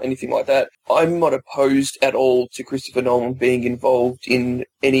or anything like that, I'm not opposed at all to Christopher Nolan being involved in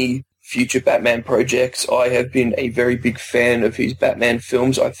any future Batman projects. I have been a very big fan of his Batman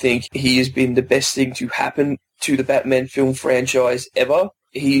films. I think he has been the best thing to happen to the Batman film franchise ever.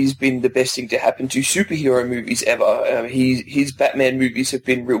 He's been the best thing to happen to superhero movies ever. His Batman movies have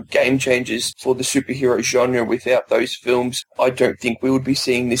been real game changers for the superhero genre. Without those films, I don't think we would be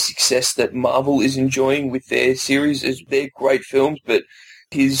seeing the success that Marvel is enjoying with their series. They're great films, but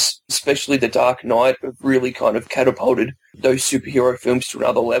especially The Dark Knight, have really kind of catapulted those superhero films to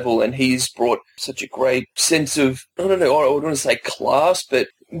another level, and he's brought such a great sense of, I don't want to say class, but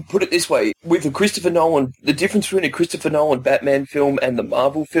put it this way, with a Christopher Nolan, the difference between a Christopher Nolan Batman film and the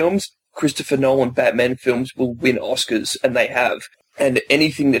Marvel films, Christopher Nolan Batman films will win Oscars, and they have. And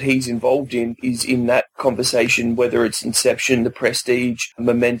anything that he's involved in is in that conversation, whether it's Inception, The Prestige,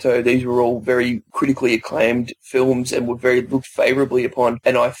 Memento. These were all very critically acclaimed films and were very looked favourably upon.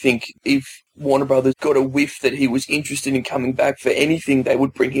 And I think if Warner Brothers got a whiff that he was interested in coming back for anything, they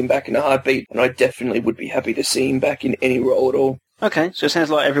would bring him back in a heartbeat. And I definitely would be happy to see him back in any role at all. Okay, so it sounds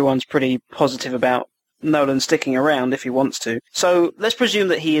like everyone's pretty positive about Nolan sticking around if he wants to. So let's presume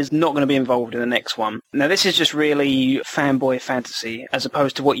that he is not going to be involved in the next one. Now, this is just really fanboy fantasy as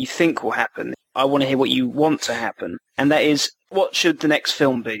opposed to what you think will happen. I want to hear what you want to happen. And that is, what should the next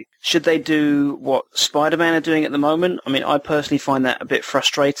film be? Should they do what Spider-Man are doing at the moment? I mean, I personally find that a bit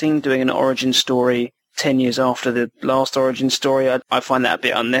frustrating, doing an origin story 10 years after the last origin story. I find that a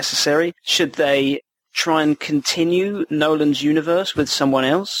bit unnecessary. Should they try and continue Nolan's universe with someone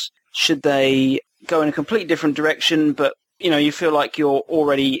else? Should they go in a completely different direction, but, you feel like you're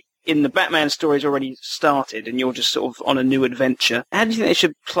already in the Batman story's already started and you're just sort of on a new adventure? How do you think they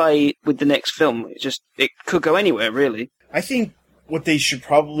should play with the next film? It could go anywhere, really. I think what they should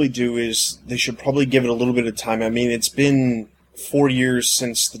probably do is they should probably give it a little bit of time. I mean, it's been 4 years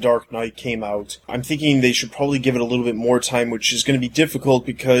since The Dark Knight came out. I'm thinking they should probably give it a little bit more time, which is going to be difficult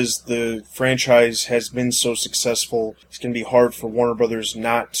because the franchise has been so successful. It's going to be hard for Warner Brothers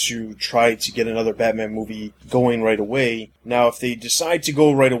not to try to get another Batman movie going right away. Now, if they decide to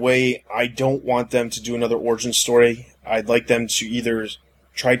go right away, I don't want them to do another origin story. I'd like them to either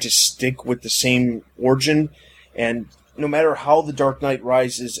try to stick with the same origin, and no matter how The Dark Knight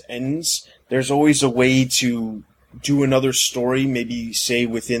Rises ends, there's always a way to do another story, maybe say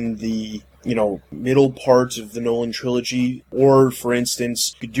within the, middle part of the Nolan trilogy, or for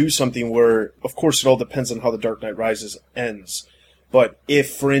instance, you could do something where, of course it all depends on how The Dark Knight Rises ends, but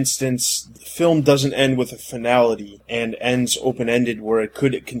if, for instance, the film doesn't end with a finality and ends open-ended where it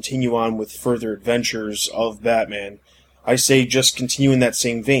could continue on with further adventures of Batman, I say just continue in that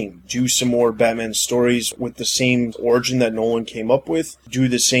same vein. Do some more Batman stories with the same origin that Nolan came up with. Do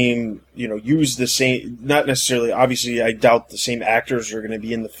the same, use the same, not necessarily, obviously I doubt the same actors are going to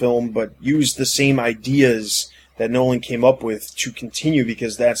be in the film, but use the same ideas that Nolan came up with to continue,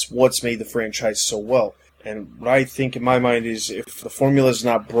 because that's what's made the franchise so well. And what I think in my mind is if the formula is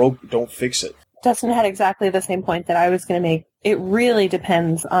not broke, don't fix it. Dustin had exactly the same point that I was going to make. It really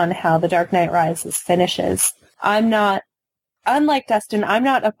depends on how The Dark Knight Rises finishes. Unlike Dustin, I'm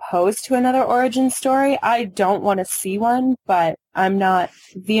not opposed to another origin story. I don't want to see one, but I'm not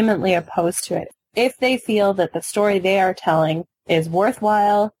vehemently opposed to it. If they feel that the story they are telling is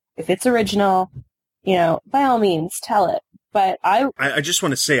worthwhile, if it's original, by all means, tell it. But I just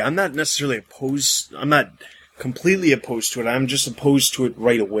want to say, I'm not necessarily opposed. I'm not completely opposed to it. I'm just opposed to it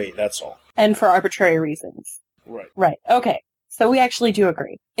right away. That's all. And for arbitrary reasons. Right. Okay. So we actually do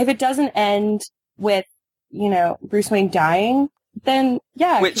agree. If it doesn't end with Bruce Wayne dying, then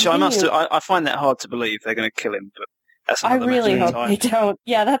yeah. Which I find that hard to believe they're going to kill him, but that's I really hope they don't.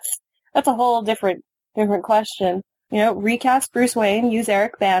 Yeah, that's a whole different question. Recast Bruce Wayne, use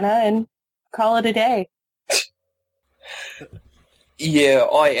Eric Bana, and call it a day. Yeah,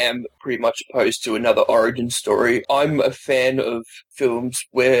 I am pretty much opposed to another origin story. I'm a fan of films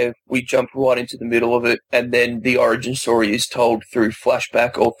where we jump right into the middle of it and then the origin story is told through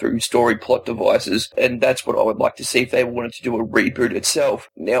flashback or through story plot devices, and that's what I would like to see if they wanted to do a reboot itself.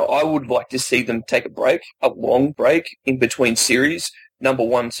 Now, I would like to see them take a long break in between series. Number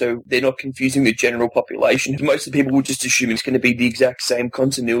one, so they're not confusing the general population. Most of the people will just assume it's going to be the exact same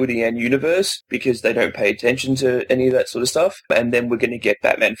continuity and universe because they don't pay attention to any of that sort of stuff. And then we're going to get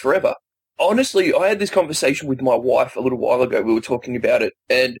Batman Forever. Honestly, I had this conversation with my wife a little while ago. We were talking about it.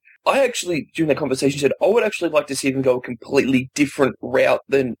 And I actually, during that conversation, said I would actually like to see them go a completely different route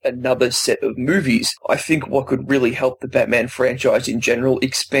than another set of movies. I think what could really help the Batman franchise in general,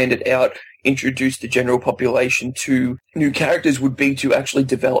 expand it out, introduce the general population to new characters would be to actually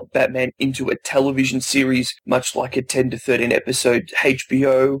develop Batman into a television series, much like a 10 to 13 episode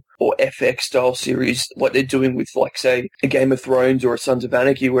HBO or FX style series, like they're doing with, like, say, a Game of Thrones or a Sons of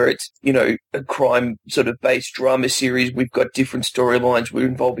Anarchy, where it's, you know, a crime sort of based drama series. We've got different storylines, we're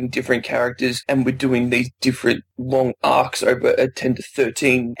involving different characters, and we're doing these different long arcs over a 10 to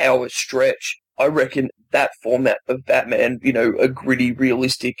 13 hour stretch. I reckon that format of Batman, you know, a gritty,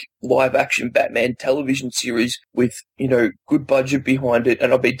 realistic, live-action Batman television series with, you know, good budget behind it,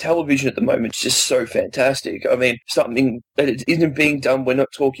 and I mean, television at the moment is just so fantastic. I mean, something that isn't being done, we're not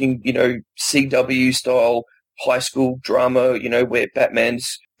talking, you know, CW-style high school drama, you know, where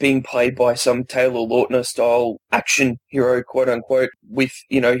Batman's being played by some Taylor Lautner style action hero, quote unquote, with,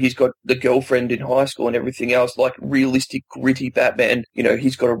 you know, he's got the girlfriend in high school and everything else, like realistic, gritty Batman. You know,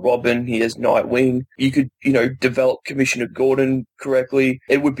 he's got a Robin, he has Nightwing. You could, you know, develop Commissioner Gordon correctly.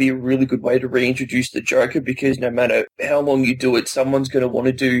 It would be a really good way to reintroduce the Joker, because no matter how long you do it, someone's going to want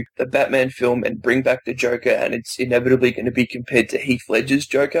to do the Batman film and bring back the Joker, and it's inevitably going to be compared to Heath Ledger's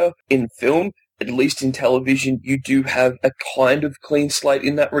Joker in film. At least in television, you do have a kind of clean slate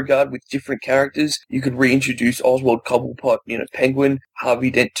in that regard with different characters. You could reintroduce Oswald Cobblepot, you know, Penguin, Harvey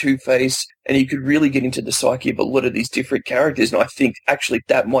Dent, Two-Face, and you could really get into the psyche of a lot of these different characters. And I think actually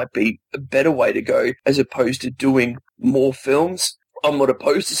that might be a better way to go, as opposed to doing more films. I'm not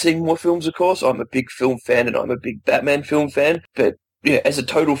opposed to seeing more films, of course. I'm a big film fan and I'm a big Batman film fan, but yeah, as a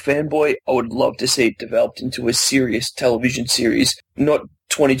total fanboy, I would love to see it developed into a serious television series, not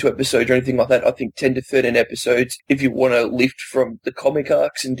 22 episodes or anything like that. I think 10 to 13 episodes, if you want to lift from the comic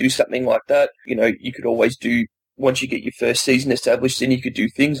arcs and do something like that, you know, you could always do, once you get your first season established, then you could do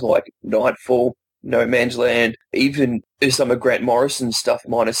things like Nightfall, No Man's Land, even some of Grant Morrison's stuff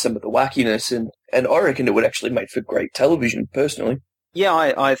minus some of the wackiness, and I reckon it would actually make for great television, personally. Yeah,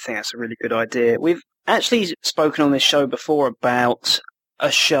 I think that's a really good idea. We've actually spoken on this show before about a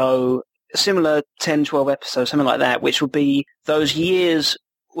show similar, 10, 12 episodes, something like that, which would be those years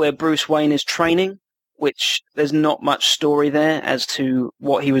where Bruce Wayne is training, which there's not much story there as to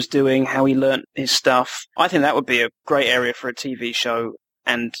what he was doing, how he learnt his stuff. I think that would be a great area for a TV show,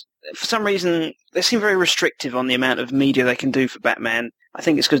 and for some reason, they seem very restrictive on the amount of media they can do for Batman. I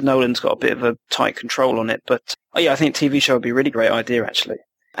think it's because Nolan's got a bit of a tight control on it, but yeah, I think a TV show would be a really great idea, actually.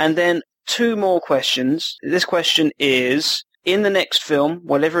 And then 2 more questions. This question is, in the next film,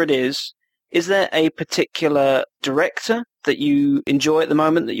 whatever it is there a particular director that you enjoy at the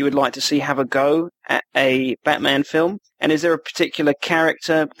moment that you would like to see have a go at a Batman film? And is there a particular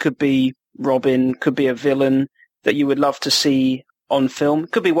character, could be Robin, could be a villain, that you would love to see on film?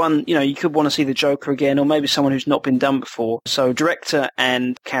 Could be one, you know, you could want to see the Joker again, or maybe someone who's not been done before. So director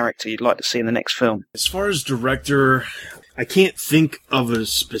and character you'd like to see in the next film. As far as director, I can't think of a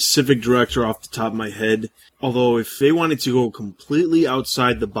specific director off the top of my head. Although if they wanted to go completely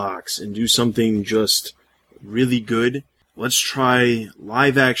outside the box and do something just really good, let's try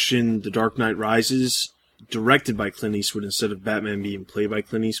live action The Dark Knight Rises, directed by Clint Eastwood instead of Batman being played by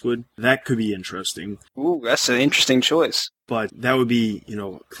Clint Eastwood. That could be interesting. Ooh, that's an interesting choice. But that would be, you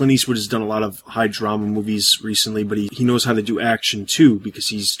know, Clint Eastwood has done a lot of high drama movies recently, but he knows how to do action too, because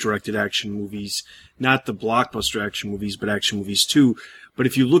he's directed action movies, not the blockbuster action movies, but action movies too. But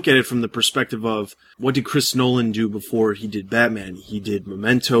if you look at it from the perspective of what did Chris Nolan do before he did Batman? He did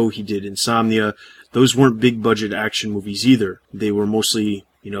Memento, he did Insomnia. Those weren't big budget action movies either. They were mostly,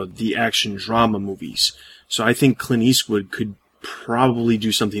 you know, the action drama movies. So I think Clint Eastwood could probably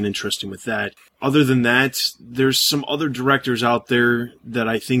do something interesting with that. Other than that, there's some other directors out there that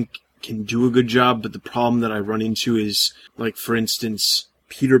I think can do a good job, but the problem that I run into is, like, for instance,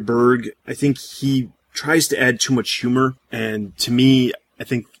 Peter Berg. I think he tries to add too much humor, and to me, I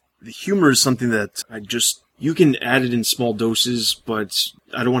think the humor is something that you can add it in small doses, but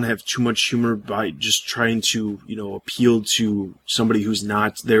I don't want to have too much humor by just trying to, you know, appeal to somebody who's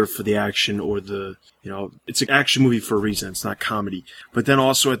not there for the action or the, you know, it's an action movie for a reason. It's not comedy. But then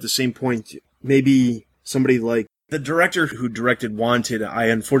also at the same point, maybe somebody like the director who directed Wanted, I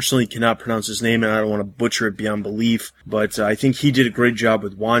unfortunately cannot pronounce his name and I don't want to butcher it beyond belief, but I think he did a great job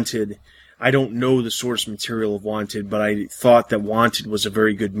with Wanted. I don't know the source material of Wanted, but I thought that Wanted was a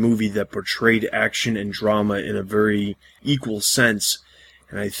very good movie that portrayed action and drama in a very equal sense.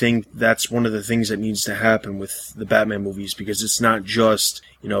 And I think that's one of the things that needs to happen with the Batman movies, because it's not just,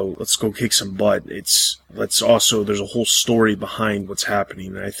 you know, let's go kick some butt. There's a whole story behind what's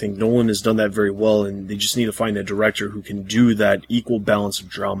happening. And I think Nolan has done that very well, and they just need to find a director who can do that equal balance of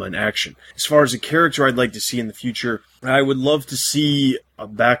drama and action. As far as a character I'd like to see in the future, I would love to see a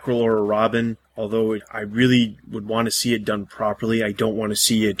Batgirl or a Robin. Although I really would want to see it done properly. I don't want to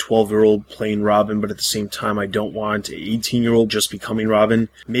see a 12-year-old playing Robin, but at the same time, I don't want an 18-year-old just becoming Robin.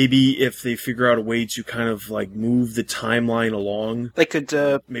 Maybe if they figure out a way to kind of like move the timeline along, they could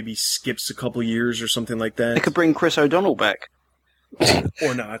maybe skips a couple years or something like that. They could bring Chris O'Donnell back.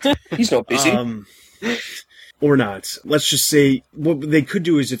 Or not. He's not busy. Or not. Let's just say what they could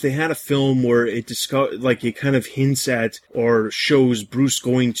do is if they had a film where it it kind of hints at or shows Bruce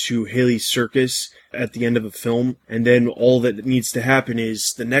going to Haley's Circus at the end of a film, and then all that needs to happen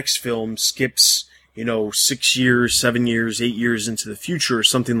is the next film skips, 6 years, 7 years, 8 years into the future or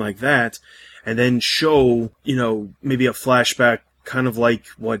something like that, and then show, maybe a flashback kind of like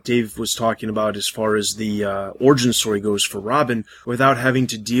what Dave was talking about as far as the origin story goes for Robin, without having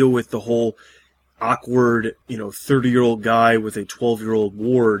to deal with the whole awkward, 30-year-old guy with a 12-year-old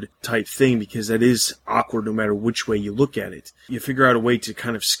ward type thing, because that is awkward no matter which way you look at it. You figure out a way to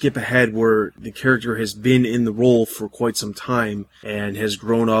kind of skip ahead where the character has been in the role for quite some time and has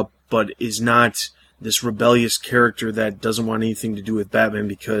grown up, but is not this rebellious character that doesn't want anything to do with Batman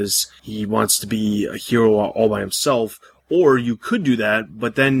because he wants to be a hero all by himself. Or you could do that,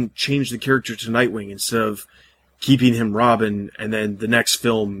 but then change the character to Nightwing instead of keeping him Robin, and then the next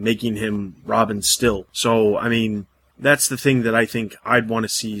film making him Robin still. So, that's the thing that I think I'd want to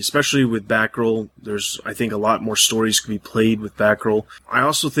see, especially with Batgirl. There's, I think, a lot more stories could be played with Batgirl. I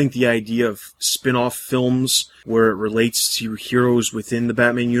also think the idea of spin-off films where it relates to heroes within the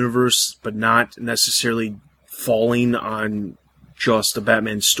Batman universe, but not necessarily falling on just a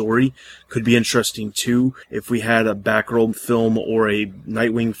Batman story, could be interesting too. If we had a Batgirl film or a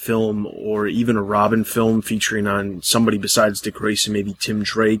Nightwing film or even a Robin film featuring on somebody besides Dick Grayson, maybe Tim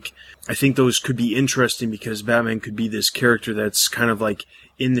Drake, I think those could be interesting because Batman could be this character that's kind of like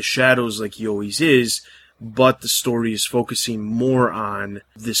in the shadows like he always is, but the story is focusing more on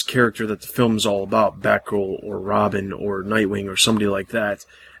this character that the film's all about, Batgirl or Robin or Nightwing or somebody like that.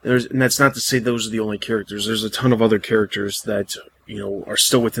 And that's not to say those are the only characters. There's a ton of other characters that, are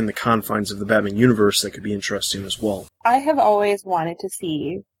still within the confines of the Batman universe that could be interesting as well. I have always wanted to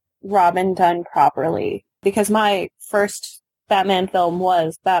see Robin done properly because my first Batman film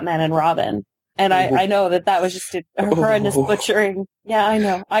was Batman and Robin. And I know that was just a horrendous butchering. Yeah, I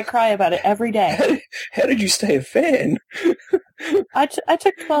know. I cry about it every day. How did you stay a fan? I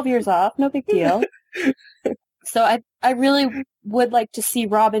took 12 years off. No big deal. So I really would like to see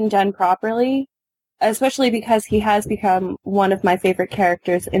Robin done properly, especially because he has become one of my favorite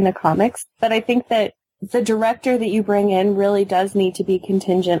characters in the comics. But I think that the director that you bring in really does need to be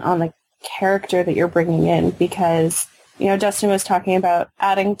contingent on the character that you're bringing in because, Dustin was talking about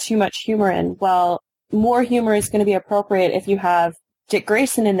adding too much humor in. Well, more humor is going to be appropriate if you have Dick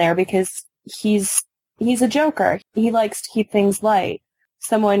Grayson in there because he's a joker. He likes to keep things light.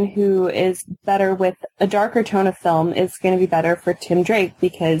 Someone who is better with a darker tone of film is going to be better for Tim Drake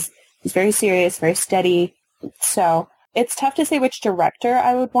because he's very serious, very steady. So it's tough to say which director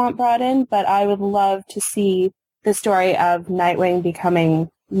I would want brought in, but I would love to see the story of Nightwing becoming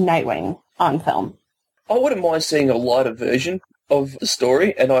Nightwing on film. I wouldn't mind seeing a lighter version of the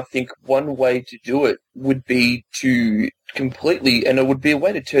story, and I think one way to do it would be to completely, and it would be a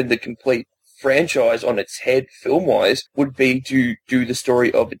way to turn the complete franchise on its head film-wise, would be to do the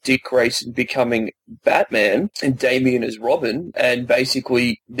story of Dick Grayson becoming Batman and Damian as Robin, and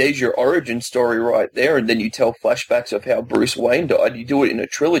basically there's your origin story right there, and then you tell flashbacks of how Bruce Wayne died. You do it in a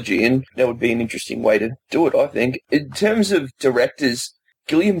trilogy, and that would be an interesting way to do it, I think. In terms of directors,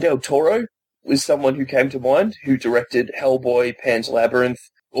 Guillermo del Toro was someone who came to mind, who directed Hellboy, Pan's Labyrinth,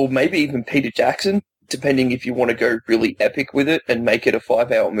 or maybe even Peter Jackson, depending if you want to go really epic with it and make it a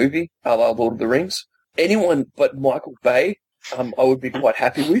 5-hour movie, a la Lord of the Rings. Anyone but Michael Bay, I would be quite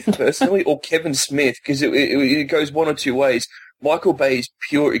happy with, personally, or Kevin Smith, because it goes one or two ways. Michael Bay's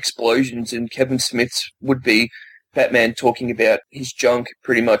pure explosions, and Kevin Smith's would be Batman talking about his junk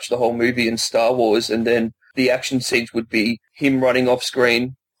pretty much the whole movie in Star Wars, and then the action scenes would be him running off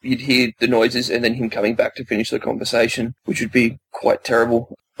screen. You'd hear the noises and then him coming back to finish the conversation, which would be quite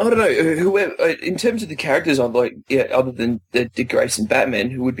terrible. I don't know, whoever, in terms of the characters, I'd like, other than the Dick Grayson Batman,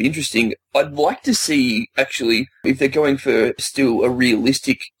 who would be interesting, I'd like to see, actually, if they're going for still a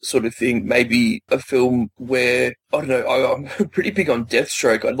realistic sort of thing, maybe a film where, I don't know, I'm pretty big on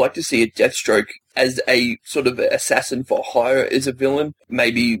Deathstroke. I'd like to see a Deathstroke as a sort of assassin for hire as a villain.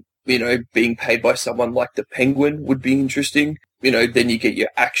 Maybe, being paid by someone like the Penguin would be interesting. Then you get your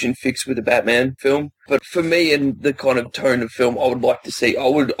action fix with a Batman film. But for me and the kind of tone of film I would like to see,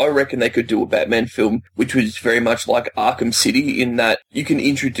 I reckon they could do a Batman film which was very much like Arkham City, in that you can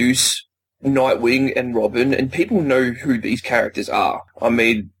introduce Nightwing and Robin and people know who these characters are. I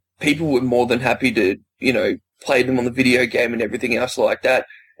mean, people were more than happy to, play them on the video game and everything else like that.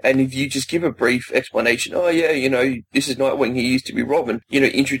 And if you just give a brief explanation, this is Nightwing, he used to be Robin,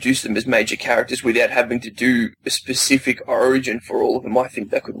 introduce them as major characters without having to do a specific origin for all of them, I think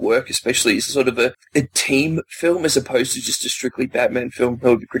that could work, especially as sort of a team film as opposed to just a strictly Batman film. That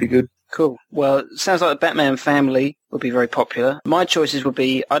would be pretty good. Cool. Well, it sounds like the Batman family would be very popular. My choices would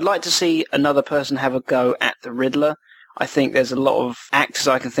be, I'd like to see another person have a go at the Riddler. I think there's a lot of actors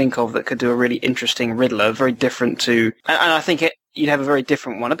I can think of that could do a really interesting Riddler, very different to... And I think you'd have a very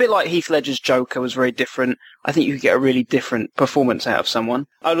different one. A bit like Heath Ledger's Joker was very different. I think you could get a really different performance out of someone.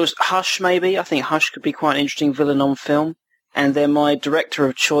 Hush, maybe. I think Hush could be quite an interesting villain on film. And then my director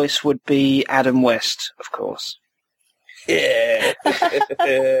of choice would be Adam West, of course. Yeah.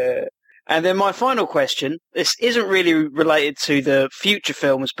 And then my final question, this isn't really related to the future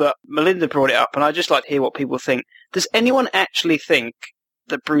films, but Melinda brought it up, and I'd just like to hear what people think. Does anyone actually think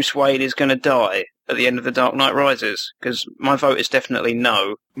that Bruce Wayne is going to die at the end of The Dark Knight Rises? Because my vote is definitely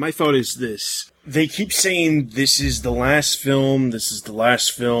no. My thought is this. They keep saying this is the last film, this is the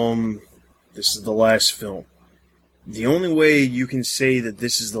last film, this is the last film. The only way you can say that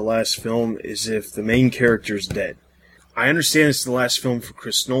this is the last film is if the main character is dead. I understand it's the last film for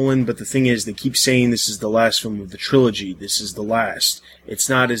Chris Nolan, but the thing is, they keep saying this is the last film of the trilogy. This is the last. It's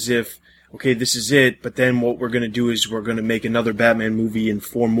not as if, okay, this is it, but then what we're going to do is we're going to make another Batman movie in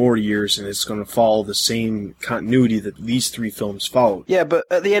 4 more years, and it's going to follow the same continuity that these 3 films followed. Yeah, but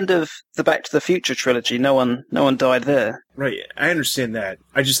at the end of the Back to the Future trilogy, no one died there. Right, I understand that.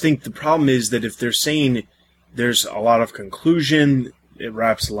 I just think the problem is that if they're saying there's a lot of conclusion, it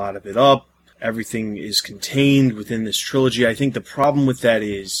wraps a lot of it up, everything is contained within this trilogy. I think the problem with that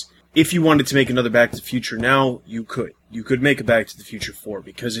is, if you wanted to make another Back to the Future now, you could. You could make a Back to the Future 4,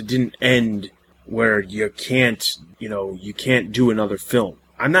 because it didn't end where you can't do another film.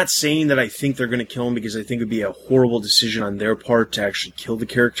 I'm not saying that I think they're going to kill him, because I think it would be a horrible decision on their part to actually kill the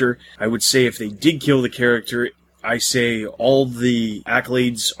character. I would say if they did kill the character, I say all the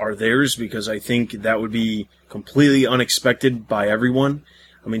accolades are theirs, because I think that would be completely unexpected by everyone.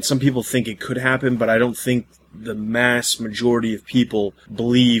 I mean, some people think it could happen, but I don't think the mass majority of people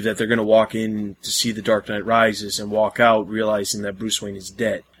believe that they're going to walk in to see The Dark Knight Rises and walk out realizing that Bruce Wayne is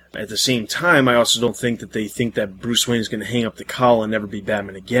dead. At the same time, I also don't think that they think that Bruce Wayne is going to hang up the cowl and never be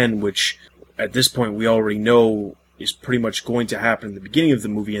Batman again, which at this point we already know is pretty much going to happen in the beginning of the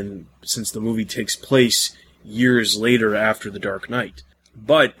movie, and since the movie takes place years later after The Dark Knight.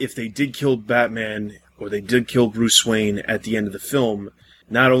 But if they did kill Batman, or they did kill Bruce Wayne at the end of the film,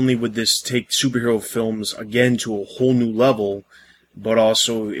 not only would this take superhero films again to a whole new level, but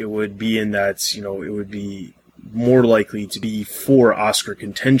also it would be in that, it would be more likely to be for Oscar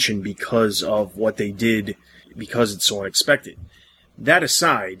contention because of what they did, because it's so unexpected. That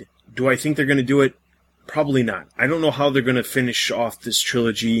aside, do I think they're going to do it? Probably not. I don't know how they're going to finish off this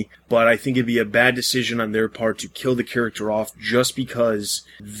trilogy, but I think it'd be a bad decision on their part to kill the character off just because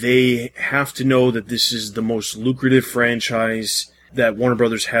they have to know that this is the most lucrative franchise that Warner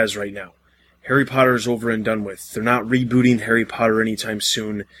Brothers has right now. Harry Potter is over and done with. They're not rebooting Harry Potter anytime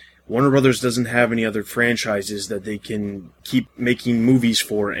soon. Warner Brothers doesn't have any other franchises that they can keep making movies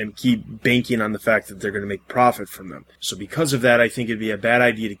for and keep banking on the fact that they're going to make profit from them. So because of that, I think it'd be a bad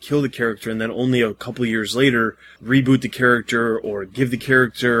idea to kill the character and then only a couple years later reboot the character or give the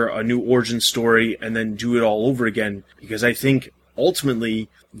character a new origin story and then do it all over again. Because I think ultimately,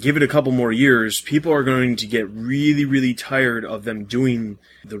 give it a couple more years, people are going to get really, really tired of them doing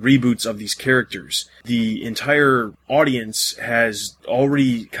the reboots of these characters. The entire audience has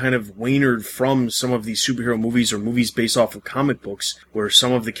already kind of wanered from some of these superhero movies or movies based off of comic books, where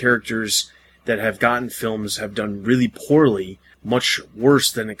some of the characters that have gotten films have done really poorly, much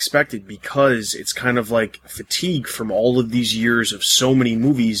worse than expected, because it's kind of like fatigue from all of these years of so many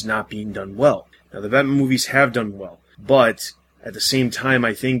movies not being done well. Now, the Batman movies have done well, but at the same time,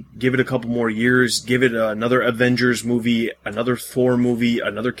 I think give it a couple more years, give it another Avengers movie, another Thor movie,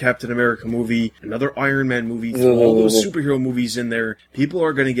 another Captain America movie, another Iron Man movie, throw all those superhero movies in there. People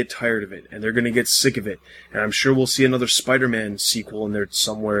are going to get tired of it, and they're going to get sick of it. And I'm sure we'll see another Spider-Man sequel in there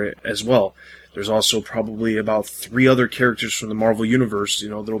somewhere as well. There's also probably about 3 other characters from the Marvel Universe.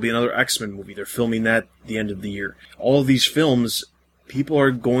 There'll be another X-Men movie. They're filming that at the end of the year. All of these films, people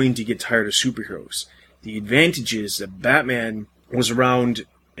are going to get tired of superheroes. The advantage is that Batman was around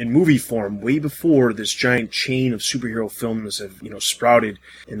in movie form way before this giant chain of superhero films have, sprouted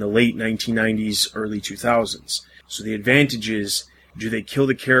in the late 1990s, early 2000s. So the advantage is, do they kill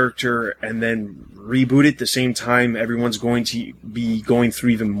the character and then reboot it at the same time everyone's going to be going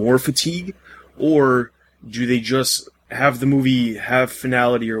through even more fatigue? Or do they just have the movie have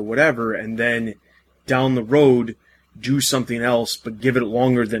finality or whatever, and then down the road do something else, but give it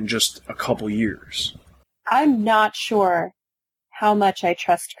longer than just a couple years. I'm not sure how much I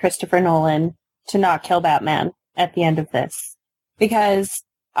trust Christopher Nolan to not kill Batman at the end of this. Because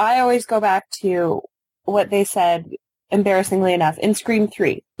I always go back to what they said, embarrassingly enough, in Scream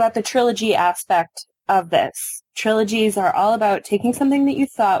 3, about the trilogy aspect of this. Trilogies are all about taking something that you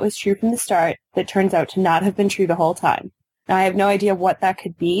thought was true from the start that turns out to not have been true the whole time. Now, I have no idea what that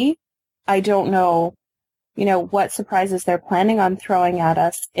could be. I don't know, what surprises they're planning on throwing at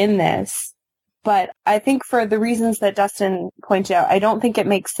us in this. But I think for the reasons that Dustin pointed out, I don't think it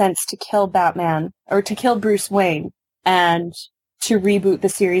makes sense to kill Batman, or to kill Bruce Wayne, and to reboot the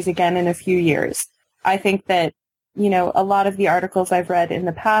series again in a few years. I think that, a lot of the articles I've read in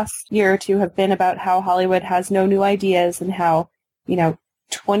the past year or two have been about how Hollywood has no new ideas and how,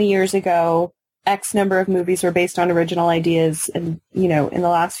 20 years ago, X number of movies were based on original ideas. And, in the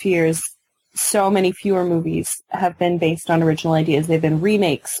last few years, so many fewer movies have been based on original ideas. They've been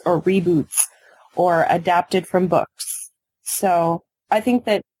remakes or reboots or adapted from books. So I think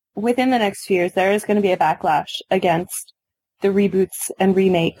that within the next few years, there is going to be a backlash against the reboots and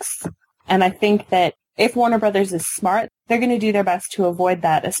remakes. And I think that if Warner Brothers is smart, they're going to do their best to avoid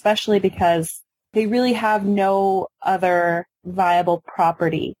that, especially because they really have no other viable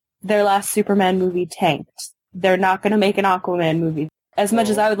property. Their last Superman movie tanked. They're not going to make an Aquaman movie. As much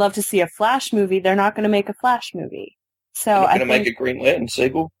as I would love to see a Flash movie, they're not going to make a Flash movie. So they're going to make a Green Lantern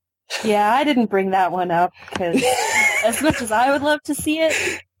sequel. Yeah, I didn't bring that one up because as much as I would love to see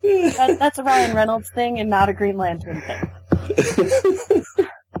it, that's a Ryan Reynolds thing and not a Green Lantern thing.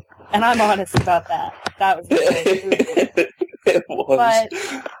 And I'm honest about that. That was a great movie. It was.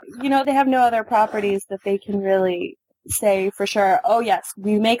 But, they have no other properties that they can really say for sure, oh yes,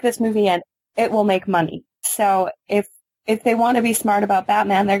 we make this movie and it will make money. So if they want to be smart about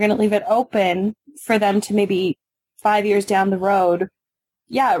Batman, they're going to leave it open for them to maybe 5 years down the road.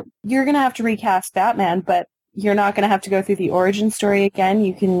 Yeah, you're going to have to recast Batman, but you're not going to have to go through the origin story again.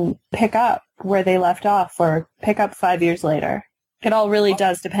 You can pick up where they left off or pick up 5 years later. It all really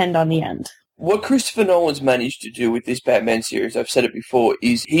does depend on the end. What Christopher Nolan's managed to do with this Batman series, I've said it before,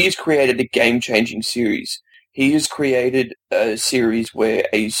 is he has created a game-changing series. He has created a series where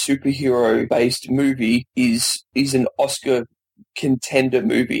a superhero-based movie is an Oscar contender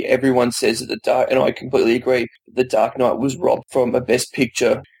movie. Everyone says that and I completely agree, The Dark Knight was robbed from a Best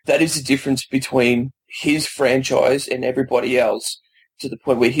Picture. That is the difference between his franchise and everybody else, to the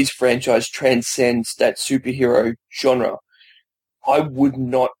point where his franchise transcends that superhero genre. I would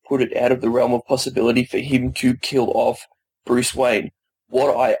not put it out of the realm of possibility for him to kill off Bruce Wayne.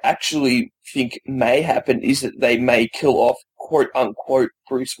 What I actually think may happen is that they may kill off quote-unquote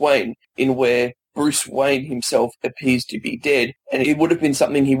Bruce Wayne, in where Bruce Wayne himself appears to be dead. And it would have been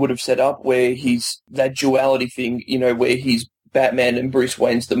something he would have set up where he's that duality thing, where he's Batman and Bruce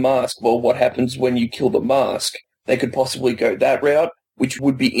Wayne's the Mask. Well, what happens when you kill the Mask? They could possibly go that route, which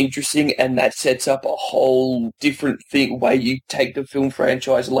would be interesting, and that sets up a whole different thing, way you take the film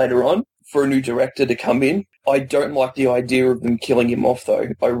franchise later on for a new director to come in. I don't like the idea of them killing him off, though.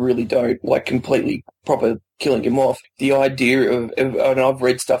 I really don't, like completely proper killing him off. The idea of and I've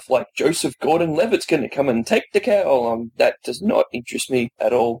read stuff like Joseph Gordon-Levitt's going to come and take the cowl. That does not interest me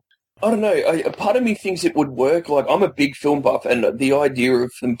at all. I don't know. A part of me thinks it would work. Like, I'm a big film buff, and the idea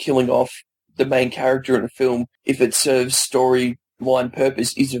of them killing off the main character in a film, if it serves storyline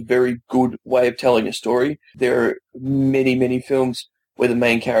purpose, is a very good way of telling a story. There are many, many films where the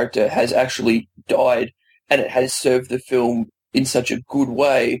main character has actually died, and it has served the film in such a good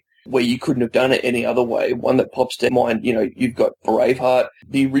way where you couldn't have done it any other way. One that pops to mind, you've got Braveheart,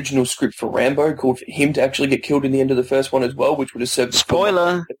 the original script for Rambo called for him to actually get killed in the end of the first one as well, which would have served...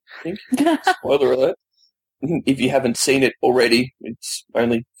 Spoiler! Spoiler alert. If you haven't seen it already, it's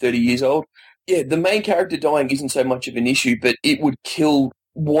only 30 years old. Yeah, the main character dying isn't so much of an issue, but it would kill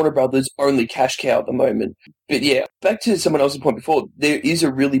Warner Brothers' only cash cow at the moment. But yeah, back to someone else's point before, there is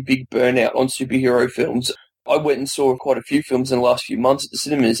a really big burnout on superhero films. I went and saw quite a few films in the last few months at the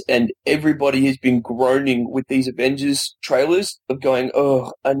cinemas, and everybody has been groaning with these Avengers trailers of going,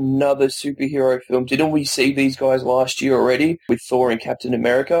 oh, another superhero film. Didn't we see these guys last year already with Thor and Captain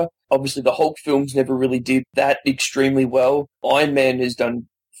America? Obviously, the Hulk films never really did that extremely well. Iron Man has done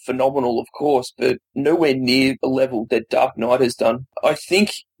phenomenal, of course, but nowhere near the level that Dark Knight has done. I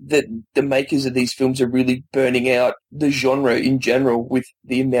think that the makers of these films are really burning out the genre in general with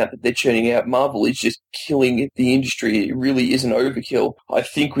the amount that they're churning out. Marvel is just killing the industry. It really is an overkill. I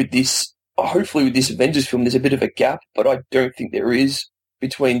think with this, hopefully with this Avengers film, there's a bit of a gap, but I don't think there is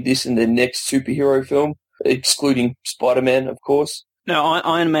between this and the next superhero film. excluding Spider-Man, of course. No,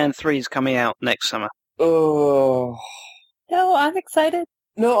 Iron Man 3 is coming out next summer. Oh. No, I'm excited.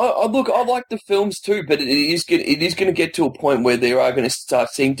 No, look, I like the films too, but it is going to get to a point where they are going to start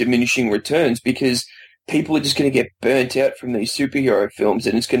seeing diminishing returns because people are just going to get burnt out from these superhero films,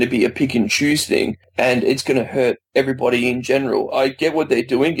 and it's going to be a pick and choose thing, and it's going to hurt everybody in general. I get what they're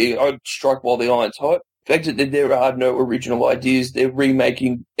doing. I'd strike while the iron's hot. The fact that there are no original ideas, they're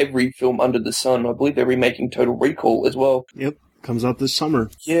remaking every film under the sun. I believe they're remaking Total Recall as well. Yep, comes out this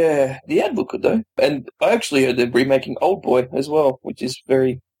summer. Yeah, the ad looked good though. And I actually heard they're remaking Old Boy as well, which is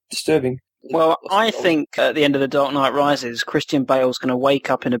very disturbing. Well, I think at the end of The Dark Knight Rises, Christian Bale's going to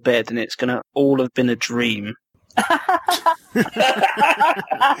wake up in a bed and it's going to all have been a dream.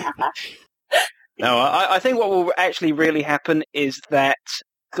 No, I think what will actually really happen is that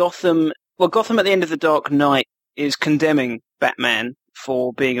Gotham at the end of The Dark Knight is condemning Batman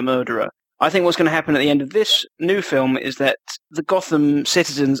for being a murderer. I think what's going to happen at the end of this new film is that the Gotham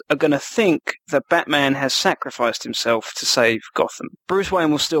citizens are going to think that Batman has sacrificed himself to save Gotham. Bruce Wayne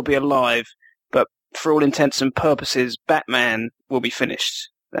will still be alive, but for all intents and purposes, Batman will be finished.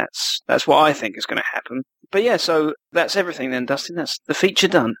 That's what I think is going to happen. But yeah, so that's everything then, Dustin. That's the feature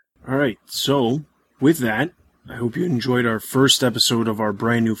done. All right, so with that, I hope you enjoyed our first episode of our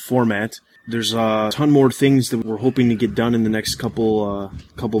brand new format. There's a ton more things that we're hoping to get done in the next couple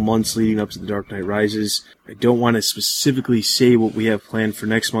months leading up to The Dark Knight Rises. I don't want to specifically say what we have planned for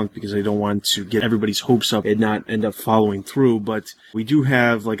next month because I don't want to get everybody's hopes up and not end up following through. But we do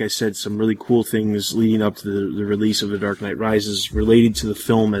have, like I said, some really cool things leading up to the release of The Dark Knight Rises related to the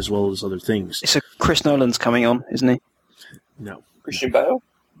film as well as other things. So Chris Nolan's coming on, isn't he? No. Christian Bale?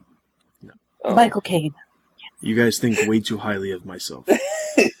 No. Oh. Michael Caine. You guys think way too highly of myself.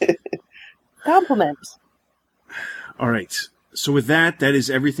 Compliment. All right. So with that is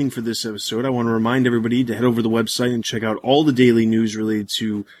everything for this episode. I want to remind everybody to head over to the website and check out all the daily news related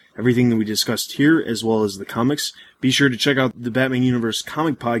to everything that we discussed here, as well as the comics. Be sure to check out the Batman Universe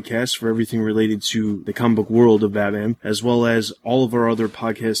comic podcast for everything related to the comic book world of Batman, as well as all of our other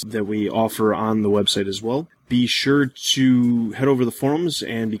podcasts that we offer on the website as well. Be sure to head over to the forums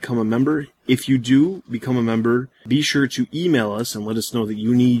and become a member. If you do become a member, be sure to email us and let us know that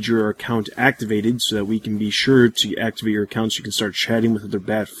you need your account activated so that we can be sure to activate your account so you can start chatting with other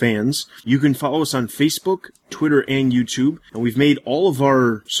Bat fans. You can follow us on Facebook, Twitter, and YouTube. And we've made all of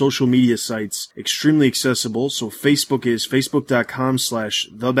our social media sites extremely accessible. So Facebook is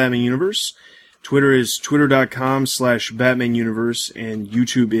facebook.com/TheBatmanUniverse. Twitter is twitter.com/BatmanUniverse. And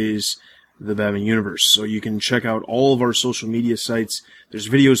YouTube is The Batman Universe. So you can check out all of our social media sites. There's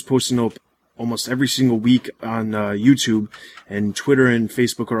videos posting up almost every single week on YouTube, and Twitter and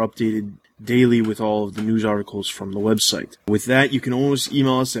Facebook are updated daily with all of the news articles from the website. With that, you can always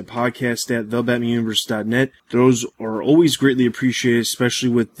email us at podcast@thebatmanuniverse.net. Those are always greatly appreciated, especially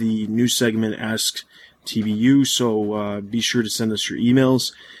with the new segment Ask TBU, so be sure to send us your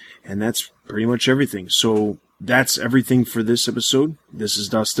emails, and that's pretty much everything. So that's everything for this episode. This is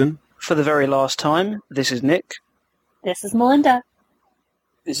Dustin. For the very last time, this is Nick. This is Melinda.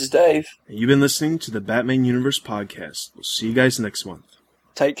 This is Dave. And you've been listening to the Batman Universe podcast. We'll see you guys next month.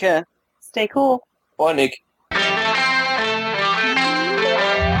 Take care. Stay cool. Bye, Nick.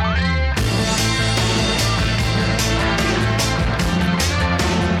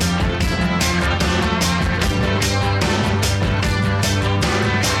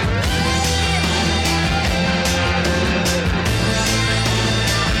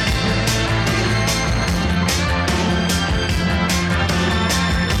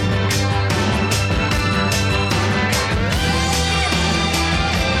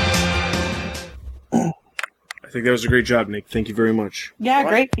 I think that was a great job, Nick. Thank you very much. Yeah,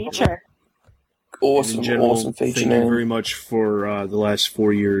 great feature. Awesome, in general, awesome feature, thank man. you very much for the last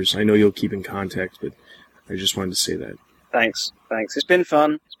 4 years. I know you'll keep in contact, but I just wanted to say that. Thanks. It's been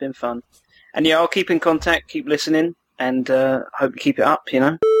fun. And yeah, I'll keep in contact, keep listening, and hope you keep it up, you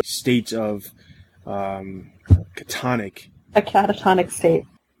know? State of catatonic. A catatonic state.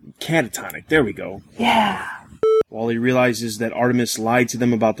 Catatonic, there we go. Yeah. Wally realizes that Artemis lied to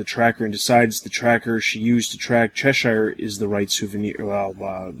them about the tracker and decides the tracker she used to track Cheshire is the right souvenir. Well,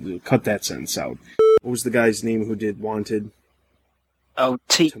 cut that sentence out. What was the guy's name who did Wanted? Oh,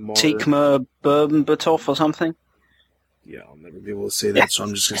 Tikmur Berbatov or something? Yeah, I'll never be able to say that, so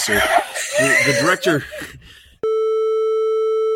I'm just going to say the director